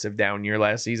massive down year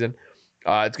last season.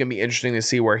 It's going to be interesting to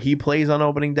see where he plays on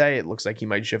opening day. It looks like he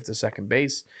might shift to second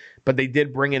base. But they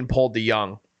did bring in Paul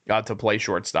DeJong to play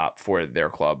shortstop for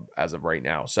their club as of right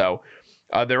now. So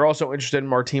they're also interested in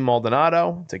Martin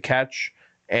Maldonado to catch.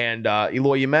 And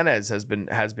Eloy Jimenez has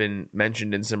been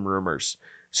mentioned in some rumors.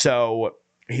 So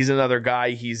He's another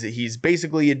guy. He's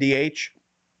basically a DH.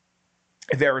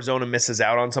 If Arizona misses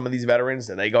out on some of these veterans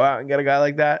and they go out and get a guy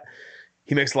like that,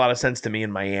 he makes a lot of sense to me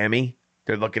in Miami.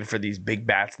 They're looking for these big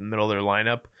bats in the middle of their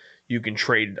lineup. You can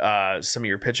trade some of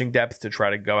your pitching depth to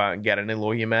try to go out and get an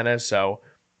Eloy Jimenez. So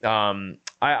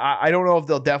I don't know if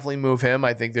they'll definitely move him.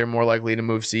 I think they're more likely to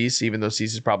move Cease, even though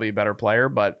Cease is probably a better player.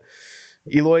 But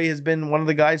Eloy has been one of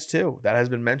the guys, too, that has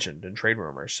been mentioned in trade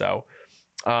rumors. So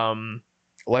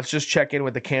let's just check in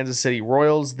with the Kansas City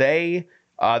Royals. They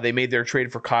made their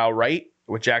trade for Kyle Wright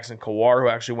with Jackson Kawar, who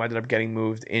actually ended up getting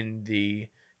moved in the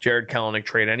Jared Kelenic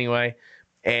trade anyway.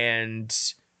 And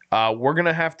we're going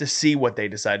to have to see what they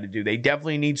decide to do. They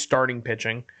definitely need starting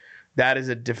pitching. That is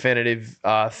a definitive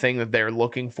thing that they're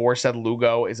looking for. Seth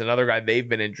Lugo is another guy they've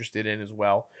been interested in as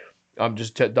well. I'm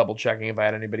just double checking if I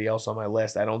had anybody else on my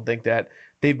list. I don't think that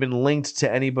they've been linked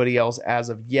to anybody else as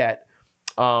of yet.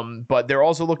 But they're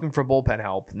also looking for bullpen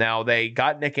help. Now, they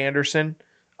got Nick Anderson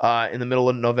in the middle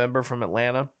of November from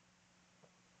Atlanta,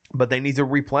 but they need to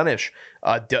replenish.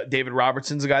 David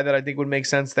Robertson's a guy that I think would make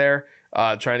sense there,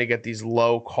 trying to get these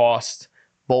low-cost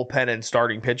bullpen and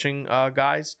starting pitching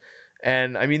guys.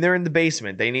 And, I mean, they're in the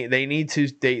basement.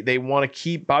 They want to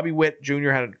keep – Bobby Witt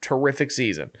Jr. had a terrific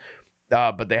season,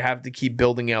 but they have to keep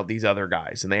building out these other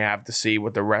guys, and they have to see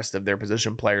what the rest of their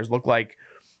position players look like.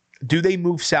 Do they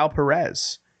move Sal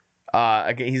Perez?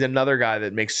 Again, he's another guy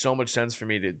that makes so much sense for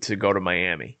me to go to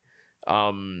Miami.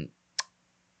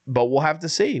 But we'll have to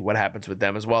see what happens with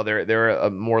them as well. They're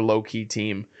a more low-key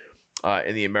team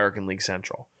in the American League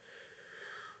Central.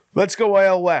 Let's go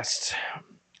AL West.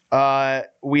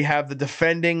 We have the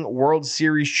defending World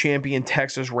Series champion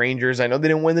Texas Rangers. I know they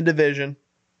didn't win the division,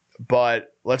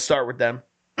 but let's start with them.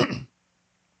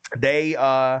 They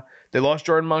lost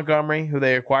Jordan Montgomery, who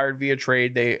they acquired via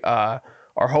trade. They are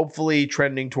hopefully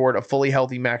trending toward a fully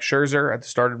healthy Max Scherzer at the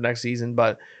start of next season.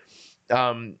 But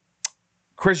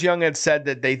Chris Young had said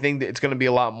that they think that it's going to be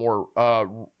a lot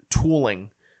more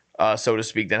tooling, so to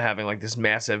speak, than having like this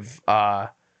massive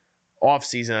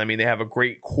offseason. I mean, they have a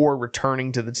great core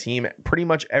returning to the team. Pretty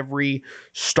much every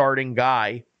starting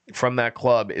guy from that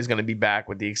club is going to be back,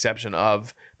 with the exception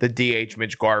of the DH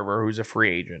Mitch Garver, who's a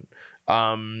free agent.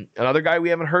 Another guy we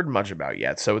haven't heard much about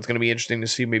yet, so it's going to be interesting to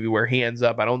see maybe where he ends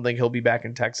up. I don't think he'll be back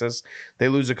in Texas. They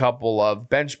lose a couple of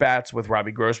bench bats with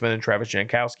Robbie Grossman and Travis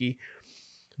Jankowski,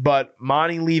 but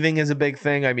Monty leaving is a big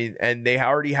thing. I mean, and they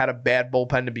already had a bad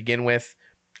bullpen to begin with.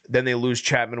 Then they lose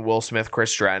Chapman, Will Smith,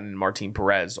 Chris Stratton, and Martin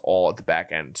Perez all at the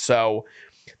back end. So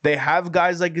they have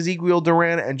guys like Ezequiel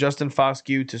Duran and Justin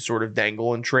Foscue to sort of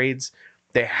dangle in trades.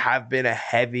 They have been a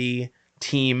heavy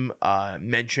team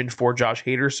mentioned for Josh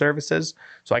Hader's services,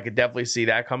 so I could definitely see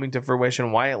that coming to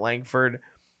fruition. Wyatt Langford,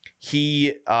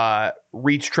 he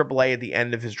reached AAA at the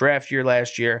end of his draft year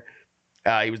last year.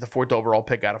 He was the 4th overall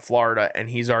pick out of Florida, and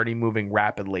he's already moving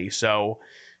rapidly. So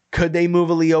could they move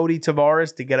a Leody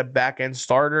Tavares to get a back-end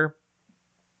starter?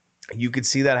 You could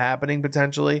see that happening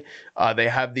potentially. They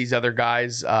have these other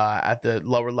guys at the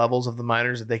lower levels of the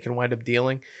minors that they can wind up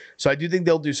dealing. So I do think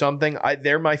they'll do something.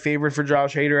 They're my favorite for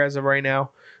Josh Hader as of right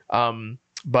now.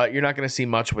 But you're not going to see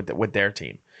much with their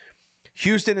team.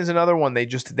 Houston is another one.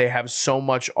 They have so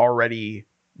much already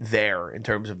there in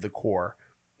terms of the core.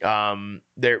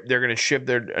 They're going to shift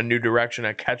a new direction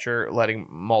at catcher, letting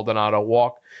Maldonado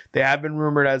walk. They have been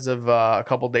rumored as of a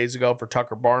couple days ago for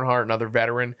Tucker Barnhart, another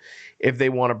veteran, if they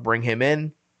want to bring him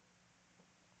in.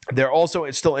 They're also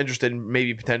still interested in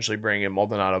maybe potentially bringing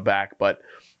Maldonado back, but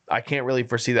I can't really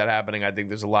foresee that happening. I think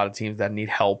there's a lot of teams that need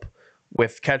help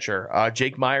with catcher.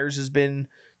 Jake Myers has been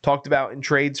talked about in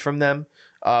trades from them.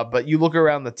 But you look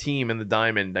around the team and the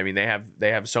diamond, I mean,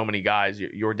 they have so many guys.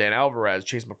 Yordan Alvarez,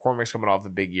 Chase McCormick's coming off the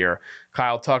big year,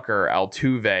 Kyle Tucker,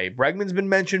 Altuve. Bregman's been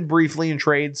mentioned briefly in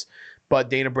trades, but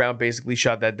Dana Brown basically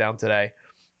shut that down today.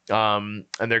 And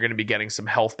they're going to be getting some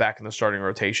health back in the starting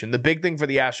rotation. The big thing for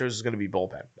the Astros is going to be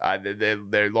bullpen.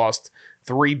 They lost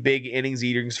 3 big innings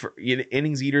eaters for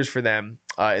them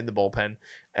in the bullpen.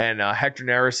 And Hector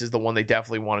Neris is the one they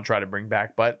definitely want to try to bring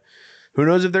back, but who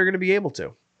knows if they're going to be able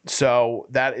to. So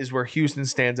that is where Houston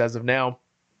stands as of now.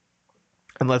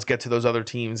 And let's get to those other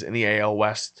teams in the AL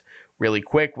West really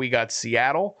quick. We got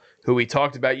Seattle, who we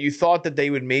talked about. You thought that they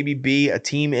would maybe be a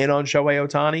team in on Shohei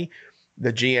Ohtani.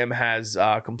 The GM has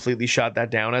completely shot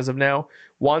that down as of now.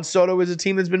 Juan Soto is a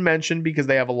team that's been mentioned because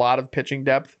they have a lot of pitching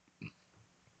depth.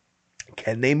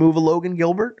 Can they move a Logan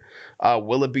Gilbert?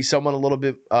 Will it be someone a little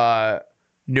bit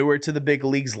newer to the big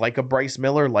leagues, like a Bryce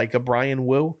Miller, like a Brian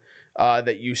Wu,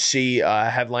 that you see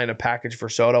headline a package for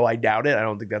Soto? I doubt it. I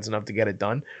don't think that's enough to get it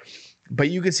done. But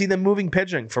you could see them moving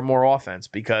pitching for more offense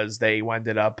because they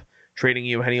ended up trading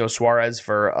Eugenio Suarez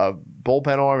for a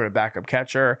bullpen arm and a backup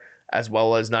catcher, as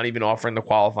well as not even offering the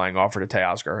qualifying offer to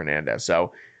Teoscar Hernandez.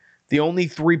 So the only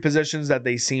three positions that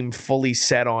they seem fully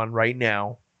set on right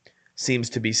now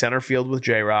seems to be center field with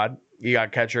J-Rod. You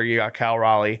got catcher, you got Cal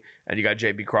Raleigh, and you got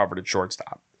J.B. Crawford at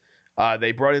shortstop.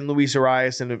 They brought in Luis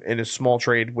Arias in a small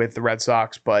trade with the Red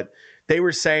Sox, but they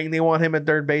were saying they want him at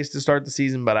third base to start the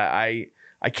season, but I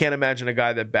can't imagine a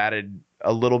guy that batted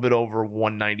a little bit over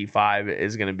 195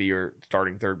 is going to be your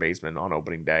starting third baseman on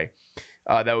opening day.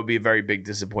 That would be a very big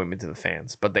disappointment to the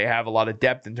fans. But they have a lot of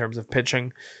depth in terms of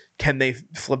pitching. Can they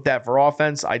flip that for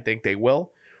offense? I think they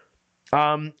will.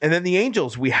 And then the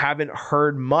Angels, we haven't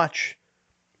heard much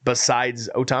besides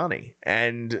Ohtani.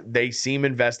 And they seem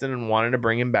invested and wanting to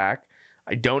bring him back.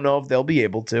 I don't know if they'll be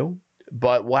able to,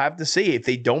 but we'll have to see. If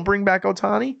they don't bring back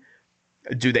Ohtani,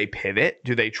 do they pivot?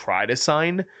 Do they try to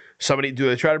sign somebody? Do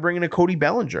they try to bring in a Cody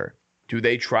Bellinger? Do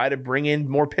they try to bring in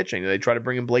more pitching? Do they try to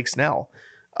bring in Blake Snell?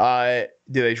 Do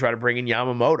they try to bring in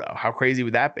Yamamoto? How crazy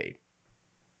would that be?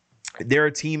 They're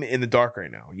a team in the dark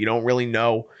right now. You don't really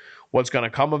know what's going to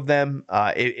come of them.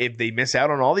 If they miss out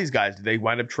on all these guys, do they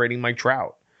wind up trading Mike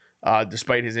Trout?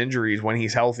 Despite his injuries, when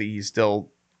he's healthy, he's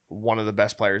still one of the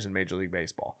best players in Major League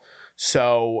Baseball.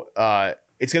 So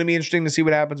it's going to be interesting to see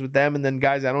what happens with them. And then,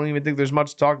 guys, I don't even think there's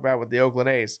much to talk about with the Oakland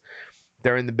A's.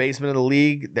 They're in the basement of the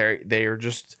league. They are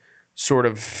just sort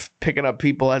of picking up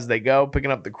people as they go,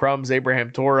 picking up the crumbs. Abraham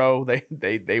Toro, they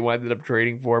ended up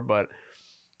trading for, but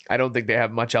I don't think they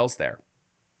have much else there.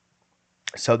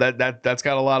 So that's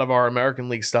got a lot of our American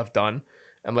League stuff done.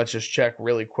 And let's just check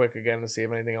really quick again to see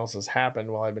if anything else has happened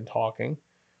while I've been talking.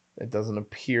 It doesn't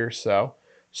appear so.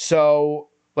 So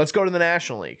let's go to the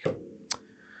National League.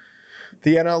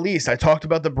 The NL East, I talked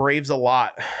about the Braves a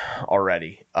lot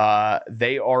already.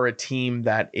 They are a team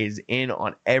that is in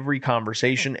on every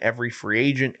conversation, every free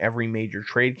agent, every major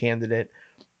trade candidate,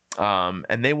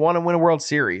 and they want to win a World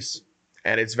Series,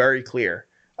 and it's very clear.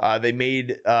 They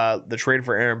made the trade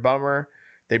for Aaron Bummer.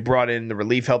 They brought in the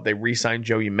relief help. They re-signed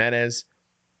Joe Jimenez.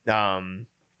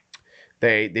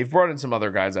 They've brought in some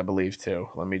other guys, I believe, too.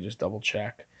 Let me just double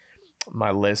check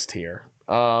my list here.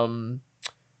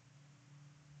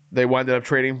 They wound up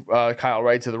trading Kyle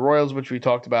Wright to the Royals, which we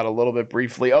talked about a little bit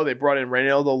briefly. Oh, they brought in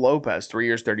Reynaldo Lopez, 3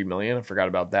 years, $30 million. I forgot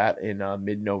about that in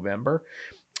mid-November.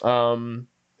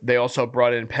 They also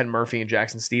brought in Penn Murphy and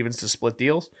Jackson Stevens to split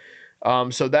deals.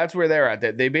 So that's where they're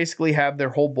at. They basically have their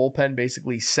whole bullpen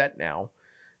basically set now,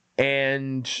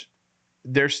 and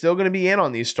they're still going to be in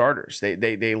on these starters.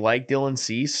 They like Dylan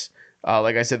Cease.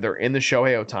 Like I said, they're in the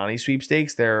Shohei Ohtani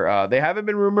sweepstakes. They haven't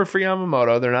been rumored for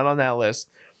Yamamoto. They're not on that list.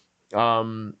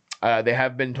 They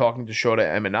have been talking to Shota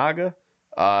Eminaga,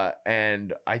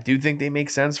 and I do think they make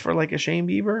sense for like a Shane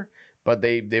Bieber, but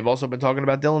they've also been talking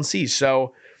about Dylan Cease.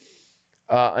 So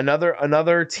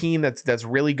another team that's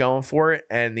really going for it,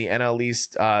 and the NL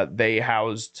East, they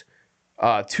housed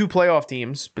two playoff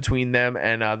teams between them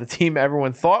and the team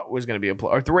everyone thought was going to be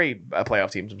three playoff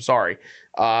teams. I'm sorry.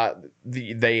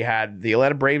 They had the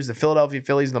Atlanta Braves, the Philadelphia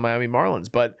Phillies, and the Miami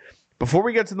Marlins. But before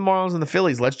we get to the Marlins and the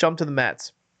Phillies, let's jump to the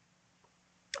Mets,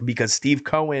 because Steve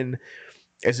Cohen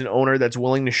is an owner that's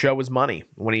willing to show his money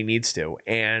when he needs to,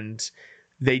 and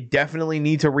they definitely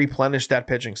need to replenish that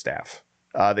pitching staff.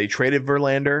 They traded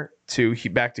Verlander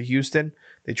back to Houston.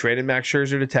 They traded Max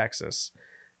Scherzer to Texas,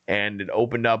 and it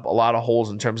opened up a lot of holes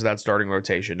in terms of that starting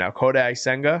rotation. Now, Kodai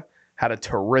Senga had a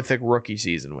terrific rookie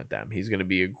season with them. He's going to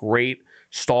be a great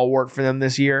stalwart for them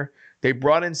this year. They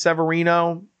brought in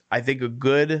Severino, I think a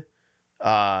good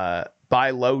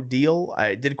buy low deal.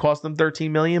 It did cost them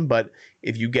 $13 million, but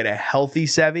if you get a healthy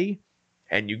Sevy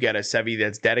and you get a Sevy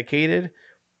that's dedicated,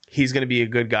 he's going to be a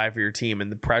good guy for your team,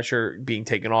 and the pressure being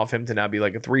taken off him to now be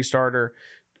like a 3-starter,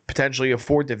 potentially a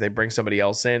 4th if they bring somebody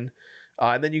else in.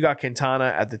 And then you got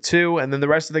Quintana at the 2, and then the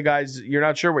rest of the guys, you're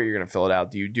not sure where you're going to fill it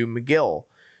out. Do you do McGill?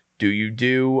 Do you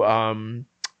do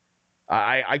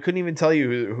I couldn't even tell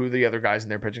you who the other guys in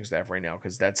their pitching staff right now,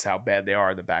 because that's how bad they are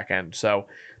at the back end. So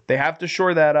they have to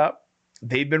shore that up.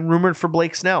 They've been rumored for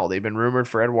Blake Snell. They've been rumored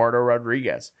for Eduardo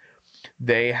Rodriguez.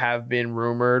 They have been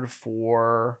rumored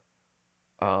for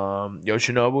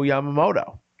Yoshinobu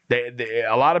Yamamoto.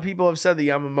 A lot of people have said that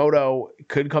Yamamoto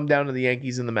could come down to the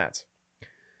Yankees and the Mets,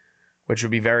 which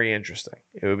would be very interesting.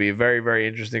 It would be a very, very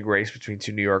interesting race between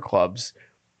two New York clubs,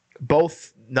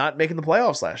 both not making the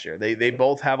playoffs last year. They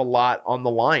both have a lot on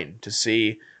the line to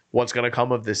see what's going to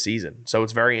come of this season. So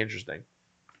it's very interesting.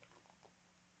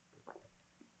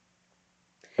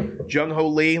 Jung-Ho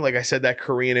Lee, like I said, that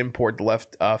Korean import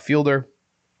left fielder,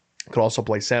 could also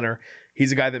play center.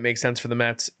 He's a guy that makes sense for the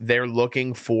Mets. They're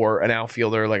looking for an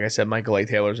outfielder. Like I said, Michael A.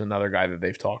 Taylor's another guy that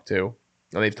they've talked to.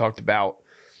 And they've talked about,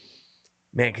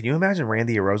 man, can you imagine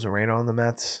Randy Arozarena on the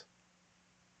Mets?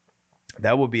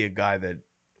 That would be a guy that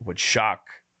would shock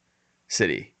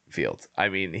Citi Field. I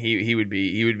mean, he would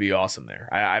be awesome there.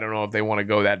 I don't know if they want to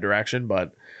go that direction,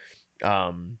 but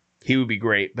he would be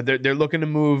great. But they're looking to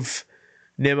move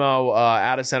Nimmo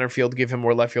out of center field, give him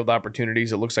more left field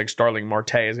opportunities. It looks like Starling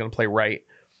Marte is going to play right.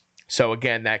 So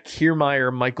again, that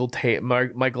Kiermaier,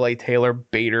 Michael A. Taylor,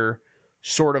 Bader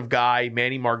sort of guy.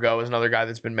 Manny Margot is another guy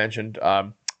that's been mentioned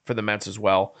for the Mets as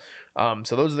well.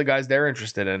 So those are the guys they're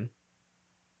interested in.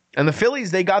 And the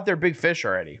Phillies, they got their big fish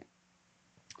already.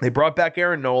 They brought back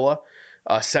Aaron Nola,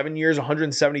 7 years,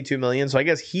 $172 million. So I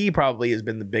guess he probably has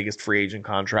been the biggest free agent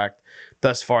contract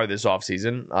thus far this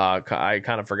offseason. I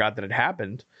kind of forgot that it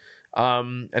happened.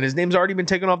 And his name's already been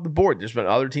taken off the board. There's been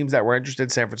other teams that were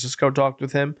interested. San Francisco talked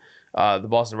with him. The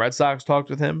Boston Red Sox talked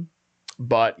with him.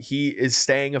 But he is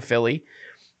staying a Philly.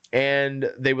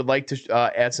 And they would like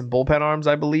to add some bullpen arms,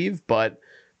 I believe. But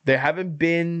they haven't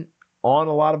been on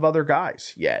a lot of other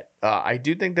guys yet. I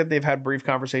do think that they've had brief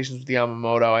conversations with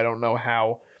Yamamoto. I don't know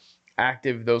how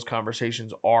active those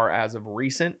conversations are as of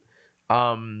recent.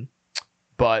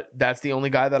 But that's the only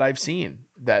guy that I've seen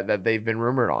that they've been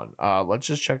rumored on. Let's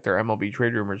just check their MLB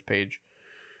trade rumors page.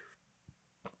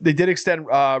 They did extend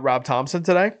Rob Thompson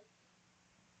today,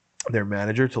 their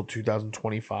manager, till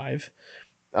 2025.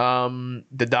 The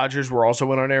Dodgers were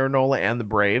also in on Aaron Nola and the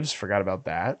Braves. Forgot about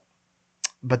that.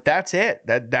 But that's it.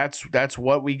 That's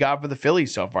what we got for the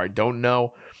Phillies so far. I don't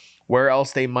know where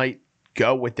else they might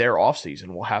go with their offseason.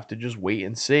 We'll have to just wait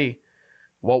and see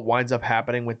what winds up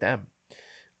happening with them.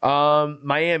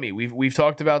 Miami, we've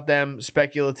talked about them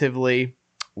speculatively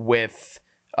with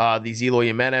these Eloy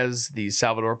Jimenez, these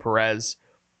Salvador Perez,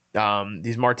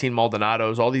 these Martin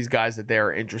Maldonados, all these guys that they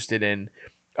are interested in.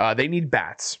 They need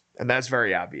bats, and that's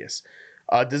very obvious.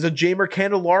 Does a Jeimer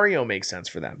Candelario make sense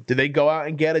for them? Do they go out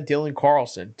and get a Dylan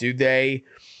Carlson? Do they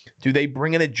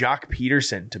bring in a Jock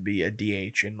Peterson to be a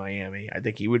DH in Miami? I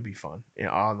think he would be fun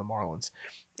on the Marlins.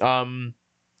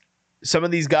 Some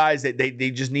of these guys,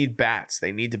 they just need bats.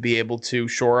 They need to be able to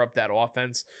shore up that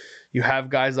offense. You have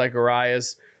guys like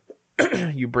Arias.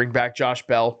 You bring back Josh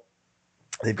Bell.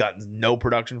 They've gotten no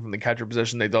production from the catcher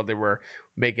position. They thought they were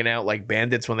making out like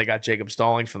bandits when they got Jacob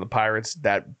Stallings from the Pirates.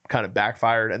 That kind of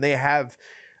backfired. And they have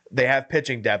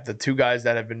pitching depth. The two guys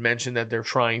that have been mentioned that they're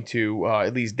trying to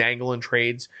at least dangle in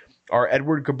trades are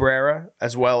Edward Cabrera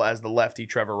as well as the lefty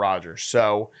Trevor Rogers.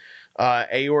 So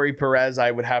Aori Perez, I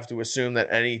would have to assume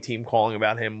that any team calling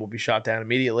about him will be shot down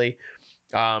immediately.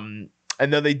 And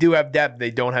though they do have depth, they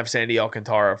don't have Sandy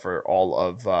Alcantara for all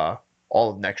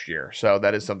of next year. So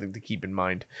that is something to keep in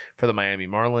mind for the Miami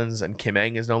Marlins. And Kim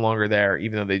Ng is no longer there,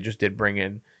 even though they just did bring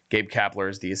in Gabe Kapler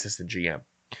as the assistant GM.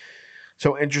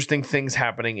 So interesting things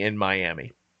happening in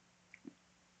Miami.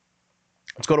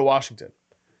 Let's go to Washington.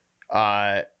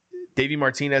 Davey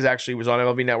Martinez actually was on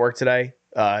MLB Network today.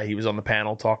 He was on the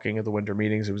panel talking at the winter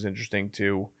meetings. It was interesting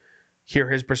to hear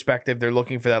his perspective. They're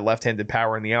looking for that left-handed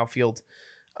power in the outfield.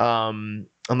 And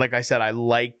like I said, I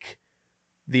like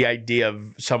the idea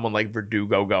of someone like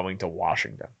Verdugo going to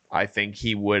Washington. I think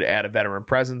he would add a veteran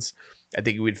presence. I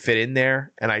think he would fit in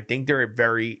there. And I think they're a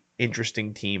very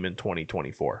interesting team in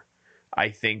 2024. I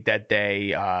think that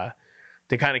they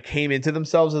kind of came into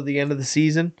themselves at the end of the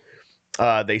season.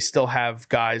 They still have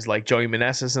guys like Joey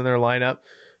Meneses in their lineup.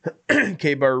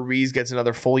 K-Bar Ruiz gets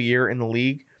another full year in the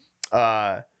league.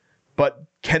 But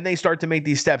can they start to make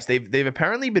these steps? They've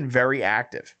apparently been very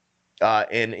active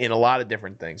in a lot of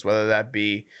different things, whether that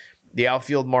be the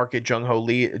outfield market.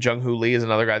 Jung-Hoo Lee is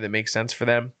another guy that makes sense for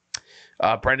them.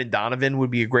 Brendan Donovan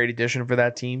would be a great addition for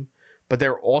that team. But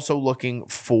they're also looking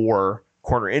for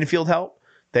corner infield help.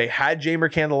 They had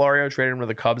Jeimer Candelario traded him to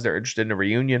the Cubs. They're interested in a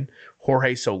reunion.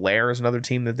 Jorge Soler is another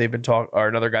team that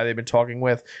another guy they've been talking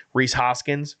with. Rhys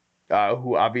Hoskins,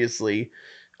 who obviously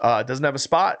doesn't have a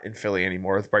spot in Philly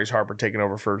anymore with Bryce Harper taking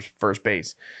over first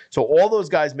base. So all those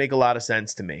guys make a lot of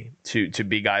sense to me to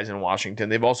be guys in Washington.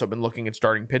 They've also been looking at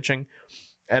starting pitching,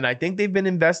 and I think they've been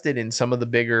invested in some of the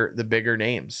bigger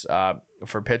names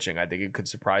for pitching. I think it could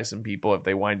surprise some people if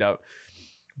they wind up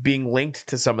being linked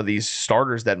to some of these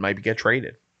starters that might get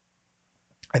traded.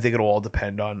 I think it'll all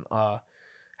depend on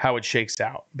how it shakes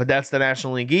out. But that's the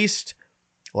National League East.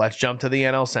 Let's jump to the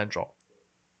NL Central.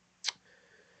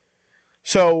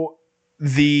 So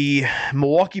the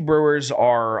Milwaukee Brewers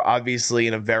are obviously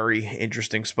in a very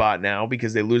interesting spot now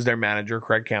because they lose their manager,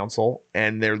 Craig Counsell,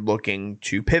 and they're looking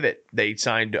to pivot. They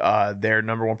signed their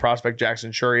number one prospect,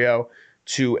 Jackson Chourio,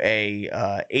 to a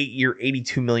 8-year,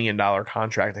 $82 million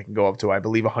contract that can go up to, I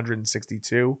believe,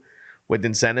 162 with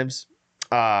incentives.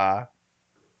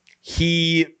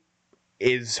 He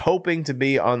is hoping to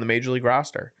be on the Major League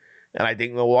roster. And I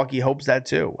think Milwaukee hopes that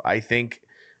too. I think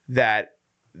that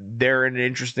they're in an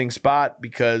interesting spot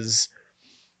because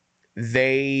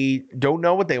they don't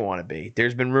know what they want to be.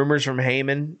 There's been rumors from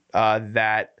Heyman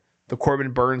that the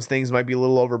Corbin Burns things might be a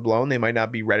little overblown. They might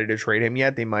not be ready to trade him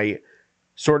yet. They might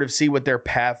sort of see what their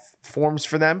path forms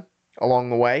for them along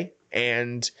the way.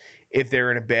 And if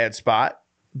they're in a bad spot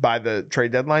by the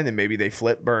trade deadline, then maybe they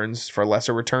flip Burns for a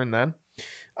lesser return then.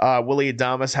 Willie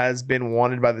Adames has been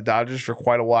wanted by the Dodgers for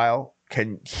quite a while.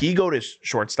 Can he go to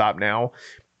shortstop now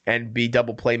and be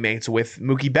double playmates with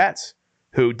Mookie Betts,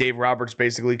 who Dave Roberts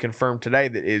basically confirmed today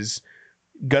that is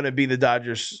going to be the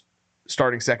Dodgers'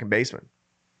 starting second baseman?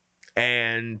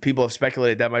 And people have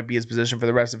speculated that might be his position for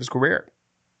the rest of his career.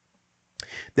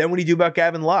 Then what do you do about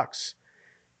Gavin Lux?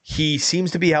 He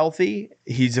seems to be healthy.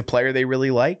 He's a player they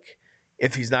really like.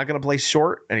 If he's not going to play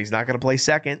short and he's not going to play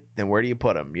second, then where do you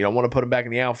put him? You don't want to put him back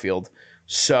in the outfield.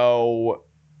 So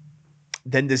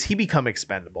then does he become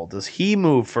expendable? Does he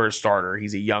move for a starter?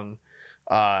 He's a young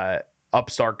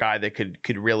upstart guy that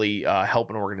could really help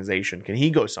an organization. Can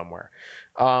he go somewhere?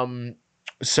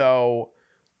 So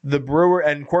the Brewer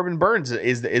and Corbin Burns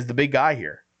is the big guy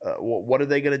here. What are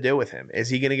they going to do with him? Is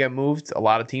he going to get moved? A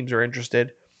lot of teams are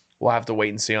interested. We'll have to wait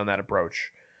and see on that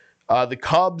approach. The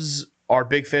Cubs are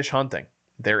big fish hunting.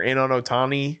 They're in on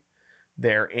Ohtani.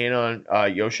 They're in on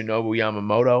Yoshinobu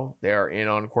Yamamoto. They're in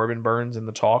on Corbin Burns in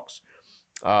the talks.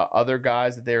 Other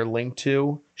guys that they're linked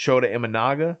to, Shota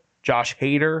Imanaga, Josh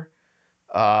Hader.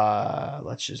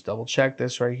 Let's just double check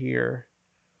this right here.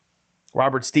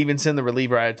 Robert Stevenson, the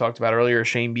reliever I had talked about earlier,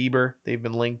 Shane Bieber, they've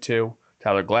been linked to.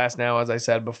 Tyler Glasnow, as I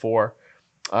said before.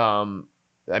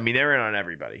 They're in on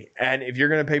everybody. And if you're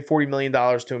going to pay $40 million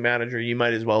to a manager, you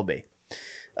might as well be.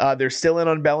 They're still in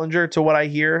on Bellinger, to what I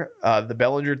hear. The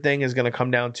Bellinger thing is going to come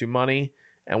down to money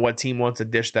and what team wants to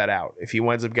dish that out. If he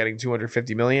winds up getting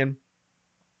 $250 million,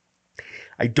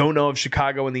 I don't know if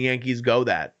Chicago and the Yankees go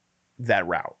that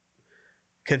route.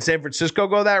 Can San Francisco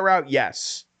go that route?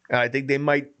 Yes. I think they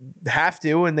might have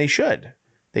to, and they should.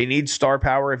 They need star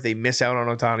power if they miss out on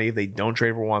Ohtani, if they don't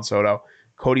trade for Juan Soto.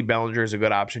 Cody Bellinger is a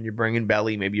good option. You bring in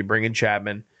Belly, maybe you bring in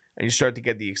Chapman, and you start to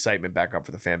get the excitement back up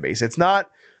for the fan base. It's not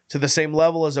to the same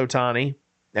level as Ohtani,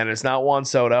 and it's not Juan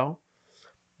Soto.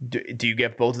 Do you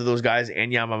get both of those guys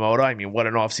and Yamamoto? I mean, what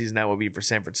an offseason that would be for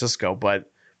San Francisco.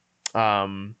 But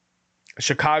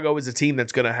Chicago is a team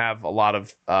that's going to have a lot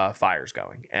of fires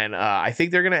going. And I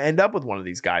think they're going to end up with one of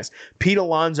these guys. Pete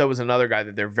Alonso is another guy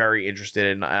that they're very interested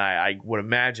in. I would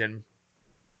imagine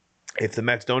if the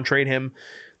Mets don't trade him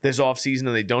this offseason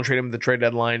and they don't trade him at the trade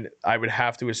deadline, I would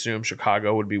have to assume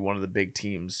Chicago would be one of the big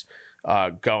teams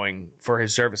going for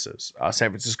his services.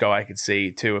 San Francisco, I could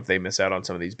see, too, if they miss out on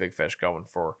some of these big fish going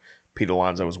for Pete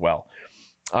Alonso as well.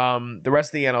 The rest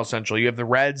of the NL Central, you have the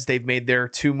Reds. They've made their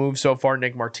two moves so far,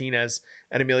 Nick Martinez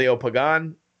and Emilio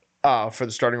Pagan, for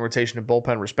the starting rotation and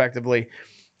bullpen, respectively.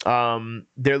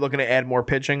 They're looking to add more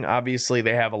pitching. Obviously,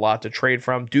 they have a lot to trade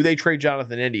from. Do they trade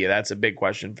Jonathan India? That's a big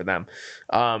question for them,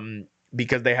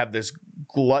 because they have this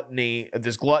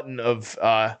glutton of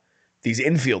these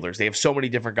infielders. They have so many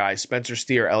different guys: Spencer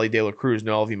Steer, Ellie De La Cruz,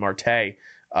 Noel V. Marte,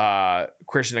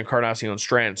 Christian Encarnacion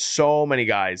Strand. So many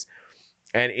guys.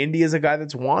 And India is a guy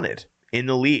that's wanted in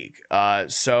the league.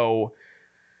 So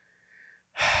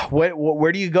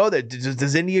where do you go there?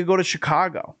 Does India go to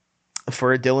Chicago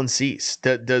for a Dylan Cease?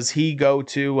 Does he go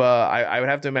to I would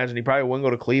have to imagine he probably wouldn't go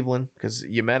to Cleveland because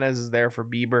Jimenez is there for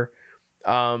Bieber.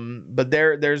 But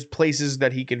there's places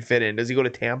that he can fit in. Does he go to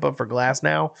Tampa for Glass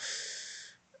now?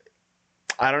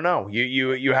 I don't know.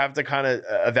 You have to kind of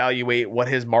evaluate what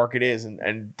his market is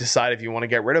and decide if you want to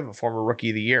get rid of a former Rookie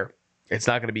of the Year. It's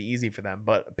not going to be easy for them,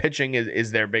 but pitching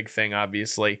is their big thing,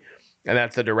 obviously, and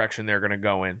that's the direction they're going to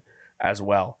go in as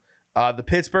well. The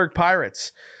Pittsburgh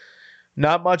Pirates,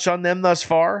 not much on them thus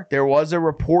far. There was a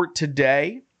report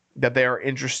today that they are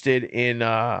interested in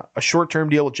a short-term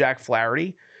deal with Jack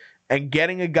Flaherty, and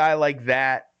getting a guy like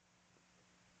that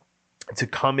to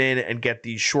come in and get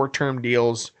these short-term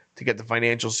deals to get the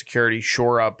financial security,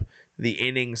 shore up the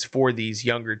innings for these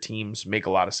younger teams make a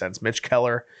lot of sense. Mitch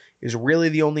Keller is really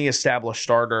the only established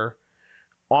starter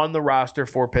on the roster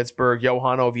for Pittsburgh.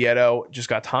 Johan Oviedo just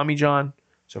got Tommy John,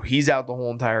 so he's out the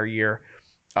whole entire year.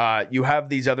 You have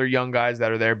these other young guys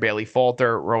that are there: Bailey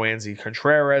Falter, Roansy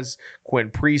Contreras, Quinn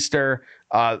Priester.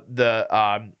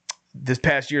 This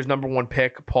past year's number one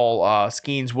pick, Paul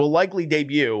Skeens, will likely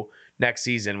debut next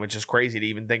season, which is crazy to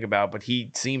even think about, but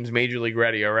he seems major league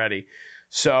ready already.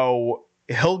 So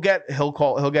he'll get his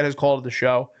call to the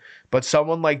show. But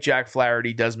someone like Jack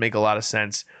Flaherty does make a lot of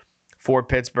sense for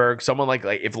Pittsburgh. Someone like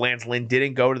if Lance Lynn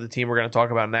didn't go to the team we're going to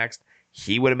talk about next,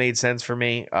 He would have made sense for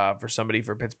me, for somebody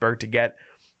for Pittsburgh to get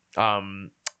a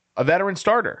veteran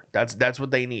starter. That's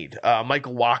what they need.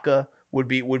 Michael Wacha would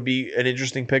be an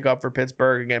interesting pickup for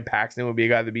Pittsburgh. Again, Paxton would be a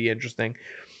guy that'd be interesting.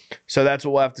 So that's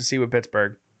what we'll have to see with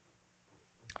Pittsburgh.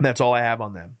 And that's all I have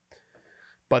on them.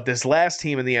 But this last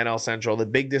team in the NL Central, the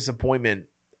big disappointment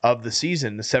of the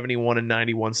season, the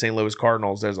 71-91 St. Louis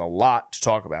Cardinals, there's a lot to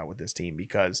talk about with this team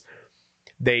because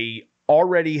they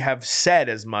already have said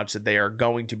as much that they are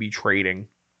going to be trading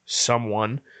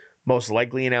someone, most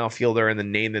likely an outfielder, and the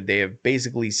name that they have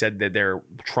basically said that they're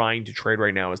trying to trade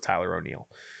right now is Tyler O'Neill.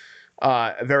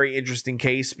 A very interesting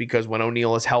case because when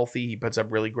O'Neill is healthy, he puts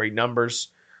up really great numbers.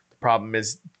 The problem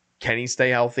is, can he stay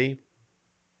healthy?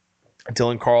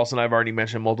 Dylan Carlson, I've already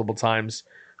mentioned multiple times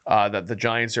that the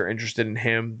Giants are interested in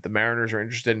him. The Mariners are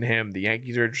interested in him. The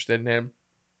Yankees are interested in him.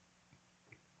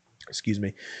 Excuse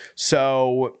me.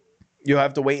 So you'll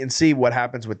have to wait and see what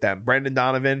happens with them. Brendan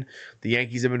Donovan, the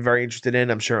Yankees have been very interested in.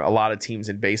 I'm sure a lot of teams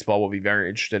in baseball will be very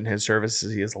interested in his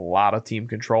services. He has a lot of team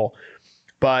control.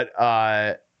 But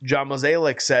John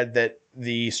Mozeliak said that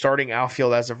the starting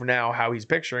outfield as of now, how he's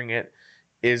picturing it,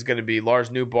 is going to be Lars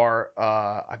Nootbaar.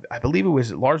 I believe it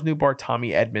was Lars Nootbaar,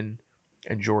 Tommy Edman,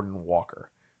 and Jordan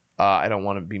Walker. I don't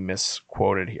want to be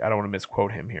misquoted. I don't want to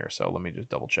misquote him here, so let me just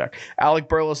double check. Alec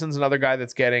Burleson's another guy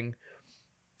that's getting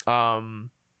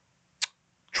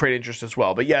trade interest as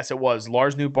well. But yes, it was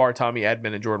Lars Nootbaar, Tommy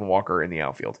Edman, and Jordan Walker in the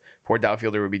outfield. Fourth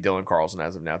outfielder would be Dylan Carlson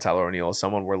as of now. Tyler O'Neill is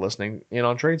someone we're listening in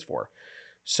on trades for.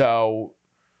 So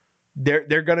they're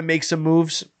going to make some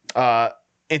moves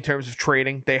in terms of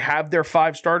trading. They have their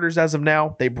 5 starters as of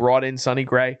now. They brought in Sonny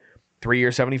Gray, 3-year,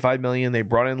 $75 million. They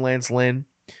brought in Lance Lynn,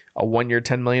 a 1-year,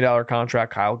 $10 million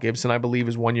contract. Kyle Gibson, I believe,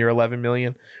 is 1 year, $11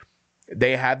 million.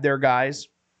 They have their guys.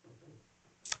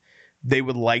 They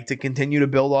would like to continue to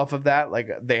build off of that. Like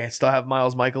they still have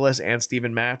Miles Michaelis and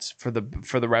Steven Matz for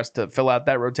the rest to fill out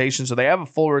that rotation. So they have a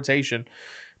full rotation,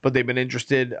 but they've been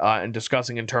interested in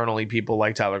discussing internally people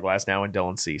like Tyler Glasnow and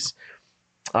Dylan Cease.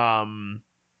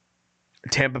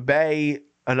 Tampa Bay,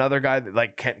 another guy that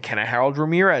like can a Harold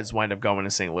Ramirez wind up going to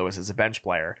St. Louis as a bench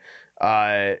player?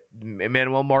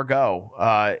 Emmanuel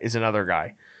Margot is another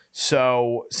guy.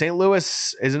 So St.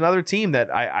 Louis is another team that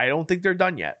I don't think they're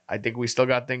done yet. I think we still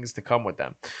got things to come with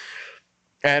them.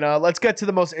 And let's get to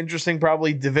the most interesting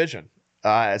probably division,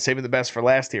 saving the best for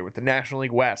last here with the National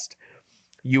League West.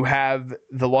 You have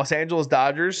the Los Angeles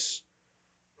Dodgers,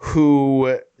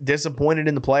 who disappointed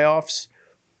in the playoffs,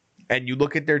 and you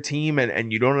look at their team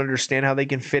and you don't understand how they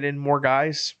can fit in more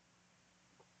guys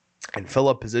and fill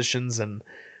up positions, and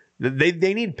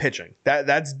they need pitching.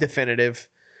 That's definitive.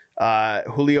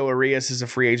 Julio Urias is a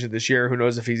free agent this year. Who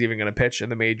knows if he's even going to pitch in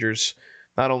the majors,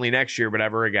 not only next year, but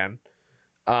ever again.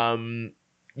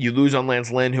 You lose on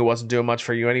Lance Lynn, who wasn't doing much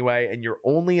for you anyway, and your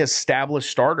only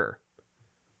established starter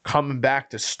coming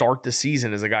back to start the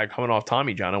season is a guy coming off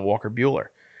Tommy John and Walker Buehler.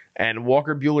 And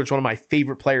Walker Buehler is one of my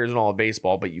favorite players in all of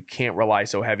baseball, but you can't rely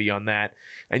so heavy on that.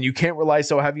 And you can't rely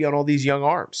so heavy on all these young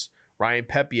arms. Ryan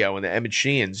Pepio and the Emmett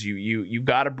Sheehan's. You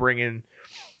got to bring in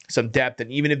some depth.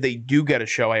 And even if they do get a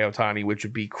Shohei Ohtani, which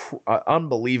would be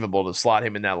unbelievable to slot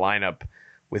him in that lineup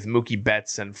with Mookie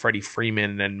Betts and Freddie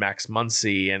Freeman and Max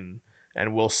Muncy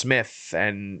and Will Smith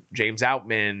and James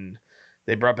Outman.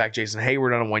 They brought back Jason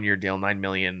Hayward on a 1-year deal, $9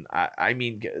 million. I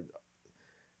mean,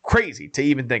 crazy to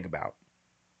even think about.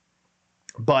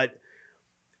 But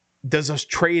does a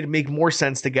trade make more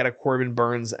sense to get a Corbin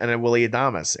Burns and a Willy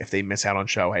Adames if they miss out on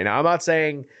Shohei? Now,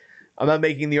 I'm not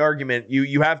making the argument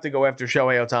you have to go after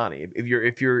Shohei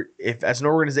Ohtani. If as an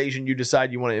organization you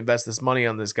decide you want to invest this money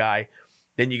on this guy,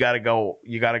 then you got to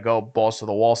go balls to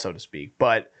the wall, so to speak.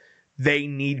 But they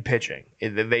need pitching.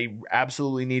 They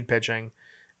absolutely need pitching,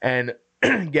 and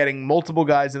getting multiple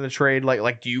guys in the trade.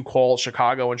 Like do you call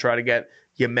Chicago and try to get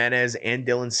Jimenez and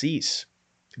Dylan Cease?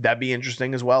 That'd be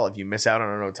interesting as well if you miss out on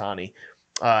an Ohtani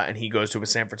and he goes to a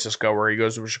San Francisco or he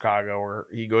goes to a Chicago or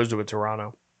he goes to a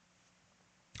Toronto.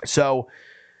 So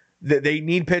they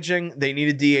need pitching. They need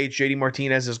a DH. JD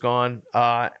Martinez is gone.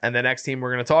 And the next team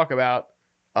we're going to talk about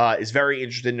is very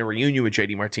interested in a reunion with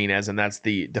JD Martinez, and that's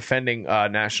the defending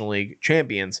National League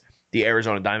champions, the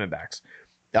Arizona Diamondbacks.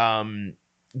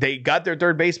 They got their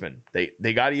third baseman.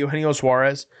 They got Eugenio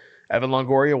Suarez. Evan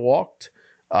Longoria walked.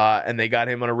 And they got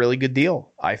him on a really good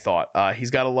deal, I thought.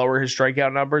 He's got to lower his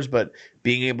strikeout numbers, but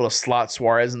being able to slot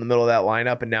Suarez in the middle of that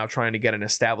lineup and now trying to get an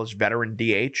established veteran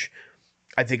DH,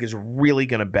 I think is really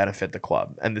going to benefit the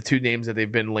club. And the two names that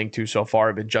they've been linked to so far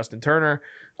have been Justin Turner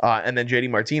and then JD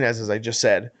Martinez, as I just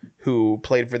said, who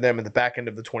played for them at the back end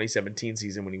of the 2017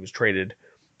 season when he was traded,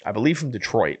 I believe, from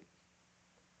Detroit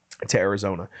to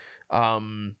Arizona.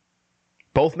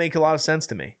 Both make a lot of sense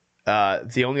to me.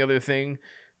 The only other thing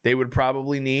they would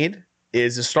probably need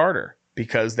is a starter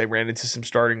because they ran into some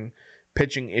starting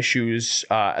pitching issues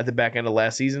at the back end of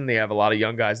last season. They have a lot of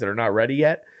young guys that are not ready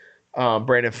yet.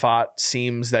 Brandon Pfaadt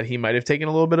seems that he might have taken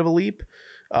a little bit of a leap.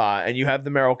 And you have the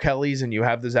Merrill Kellys and you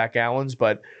have the Zach Allens,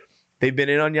 but they've been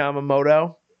in on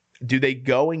Yamamoto. Do they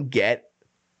go and get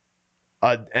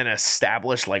an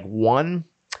established one?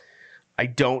 I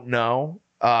don't know.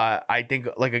 I think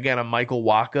again, a Michael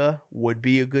Wacha would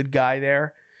be a good guy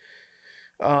there.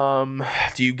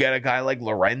 Do you get a guy like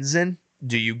Lorenzen?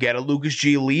 Do you get a Lucas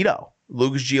Giolito?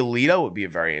 Lucas Giolito would be a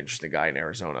very interesting guy in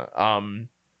Arizona.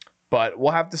 But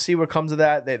we'll have to see what comes of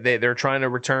that. They're trying to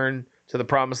return to the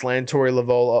promised land. Torey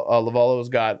Lovullo's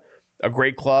got a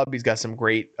great club. He's got some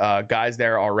great guys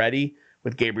there already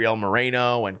with Gabriel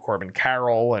Moreno and Corbin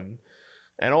Carroll and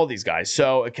all these guys.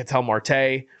 So Ketel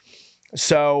Marte.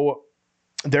 So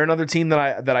they're another team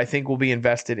that I think will be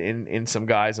invested in some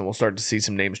guys, and we'll start to see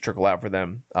some names trickle out for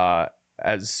them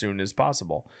as soon as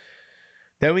possible.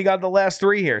 Then we got the last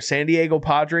three here. San Diego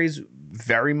Padres,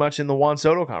 very much in the Juan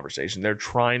Soto conversation. They're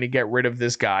trying to get rid of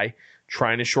this guy,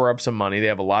 trying to shore up some money. They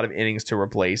have a lot of innings to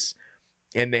replace,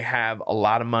 and they have a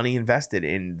lot of money invested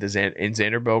in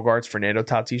Xander Bogaerts, Fernando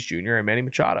Tatis Jr., and Manny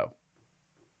Machado.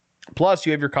 Plus,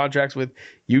 you have your contracts with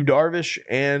Yu Darvish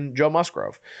and Joe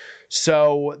Musgrove.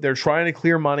 So they're trying to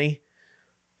clear money.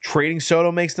 Trading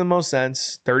Soto makes the most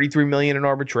sense. $33 million in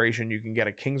arbitration. You can get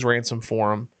a king's ransom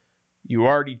for him. You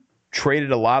already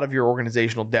traded a lot of your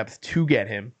organizational depth to get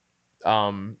him.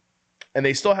 And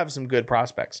they still have some good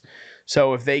prospects.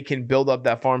 So if they can build up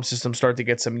that farm system, start to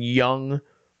get some young,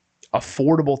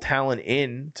 affordable talent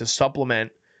in to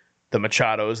supplement the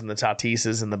Machados and the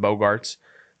Tatises and the Bogarts,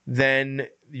 then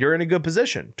you're in a good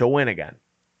position to win again.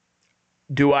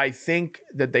 Do I think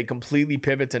that they completely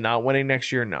pivot to not winning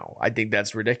next year? No. I think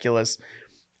that's ridiculous.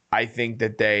 I think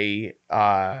that they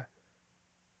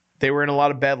were in a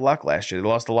lot of bad luck last year. They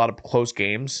lost a lot of close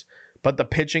games, but the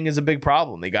pitching is a big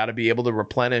problem. They got to be able to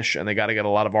replenish, and they got to get a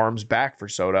lot of arms back for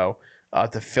Soto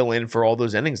to fill in for all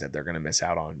those innings that they're going to miss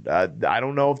out on. I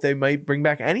don't know if they might bring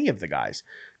back any of the guys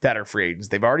that are free agents.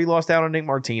 They've already lost out on Nick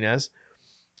Martinez.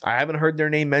 I haven't heard their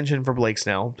name mentioned for Blake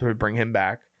Snell to bring him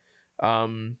back.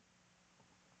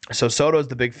 So Soto's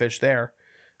the big fish there.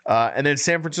 And then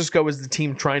San Francisco is the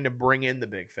team trying to bring in the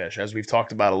big fish, as we've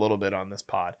talked about a little bit on this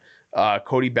pod.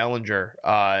 Cody Bellinger,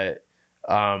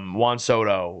 Juan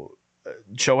Soto,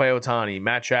 Shohei Ohtani,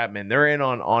 Matt Chapman. They're in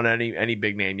on any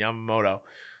big name. Yamamoto.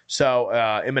 So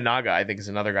Imanaga, I think, is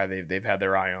another guy they've had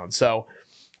their eye on. So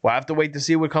we'll have to wait to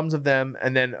see what comes of them.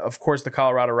 And then, of course, the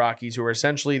Colorado Rockies, who are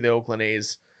essentially the Oakland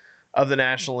A's of the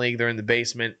National League. They're in the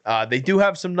basement. They do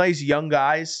have some nice young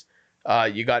guys.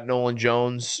 You got Nolan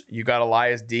Jones. You got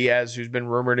Elias Diaz, who's been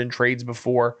rumored in trades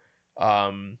before.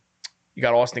 You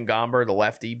got Austin Gomber, the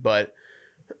lefty. But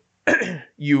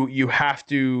you have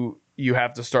to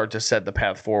start to set the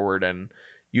path forward, and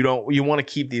you want to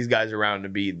keep these guys around to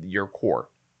be your core.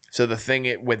 So the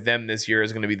thing with them this year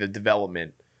is going to be the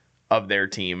development of their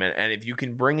team. And if you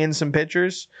can bring in some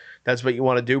pitchers, that's what you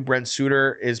want to do. Brent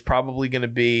Suter is probably going to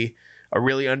be a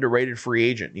really underrated free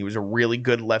agent. He was a really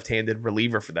good left-handed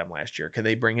reliever for them last year. Can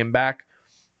they bring him back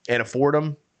and afford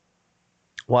him?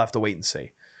 We'll have to wait and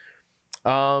see.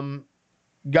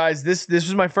 Guys, this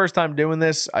was my first time doing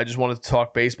this. I just wanted to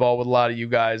talk baseball with a lot of you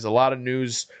guys. A lot of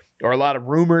news or a lot of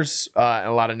rumors and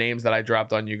a lot of names that I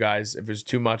dropped on you guys. If there's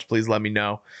too much, please let me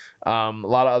know. A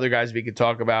lot of other guys we could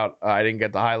talk about. I didn't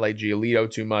get to highlight Giolito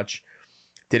too much.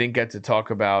 Didn't get to talk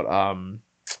about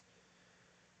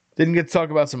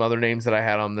some other names that I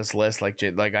had on this list. Like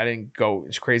I didn't go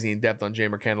crazy in depth on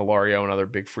Jamer Candelario, another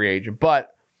big free agent.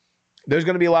 But there's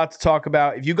going to be a lot to talk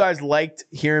about. If you guys liked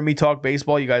hearing me talk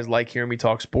baseball, you guys like hearing me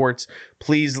talk sports,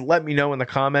 please let me know in the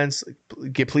comments.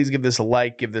 Please give this a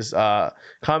like. Give this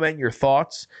comment your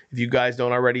thoughts. If you guys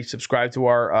don't already subscribe to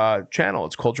our channel,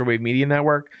 it's Culture Wave Media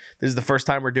Network. This is the first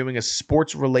time we're doing a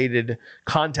sports-related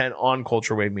content on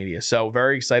Culture Wave Media. So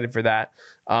very excited for that.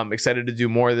 Excited to do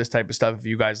more of this type of stuff if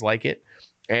you guys like it.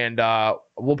 And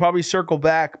we'll probably circle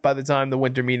back by the time the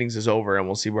winter meetings is over, and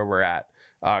we'll see where we're at.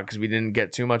 Because we didn't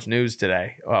get too much news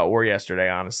today or yesterday,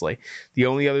 honestly. The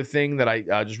only other thing that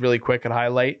I just really quick could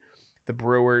highlight, the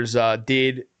Brewers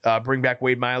did bring back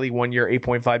Wade Miley, 1 year,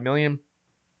 $8.5 million.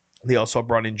 They also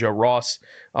brought in Joe Ross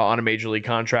on a major league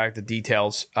contract. The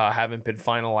details haven't been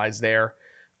finalized there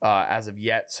as of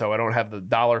yet, so I don't have the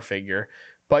dollar figure.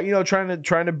 But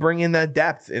trying to bring in that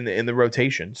depth in the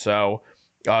rotation. So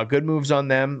good moves on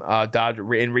them.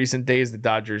 In recent days, the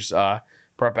Dodgers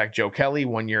brought back Joe Kelly,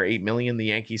 1 year, $8 million. The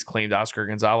Yankees claimed Oscar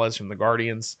Gonzalez from the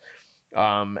Guardians.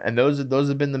 And those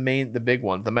have been the big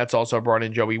ones. The Mets also brought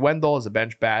in Joey Wendell as a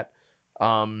bench bat.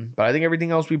 But I think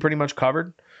everything else we pretty much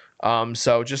covered.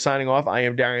 So just signing off, I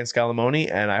am Darian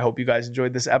Scalamoni, and I hope you guys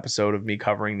enjoyed this episode of me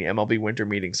covering the MLB winter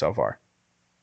meeting so far.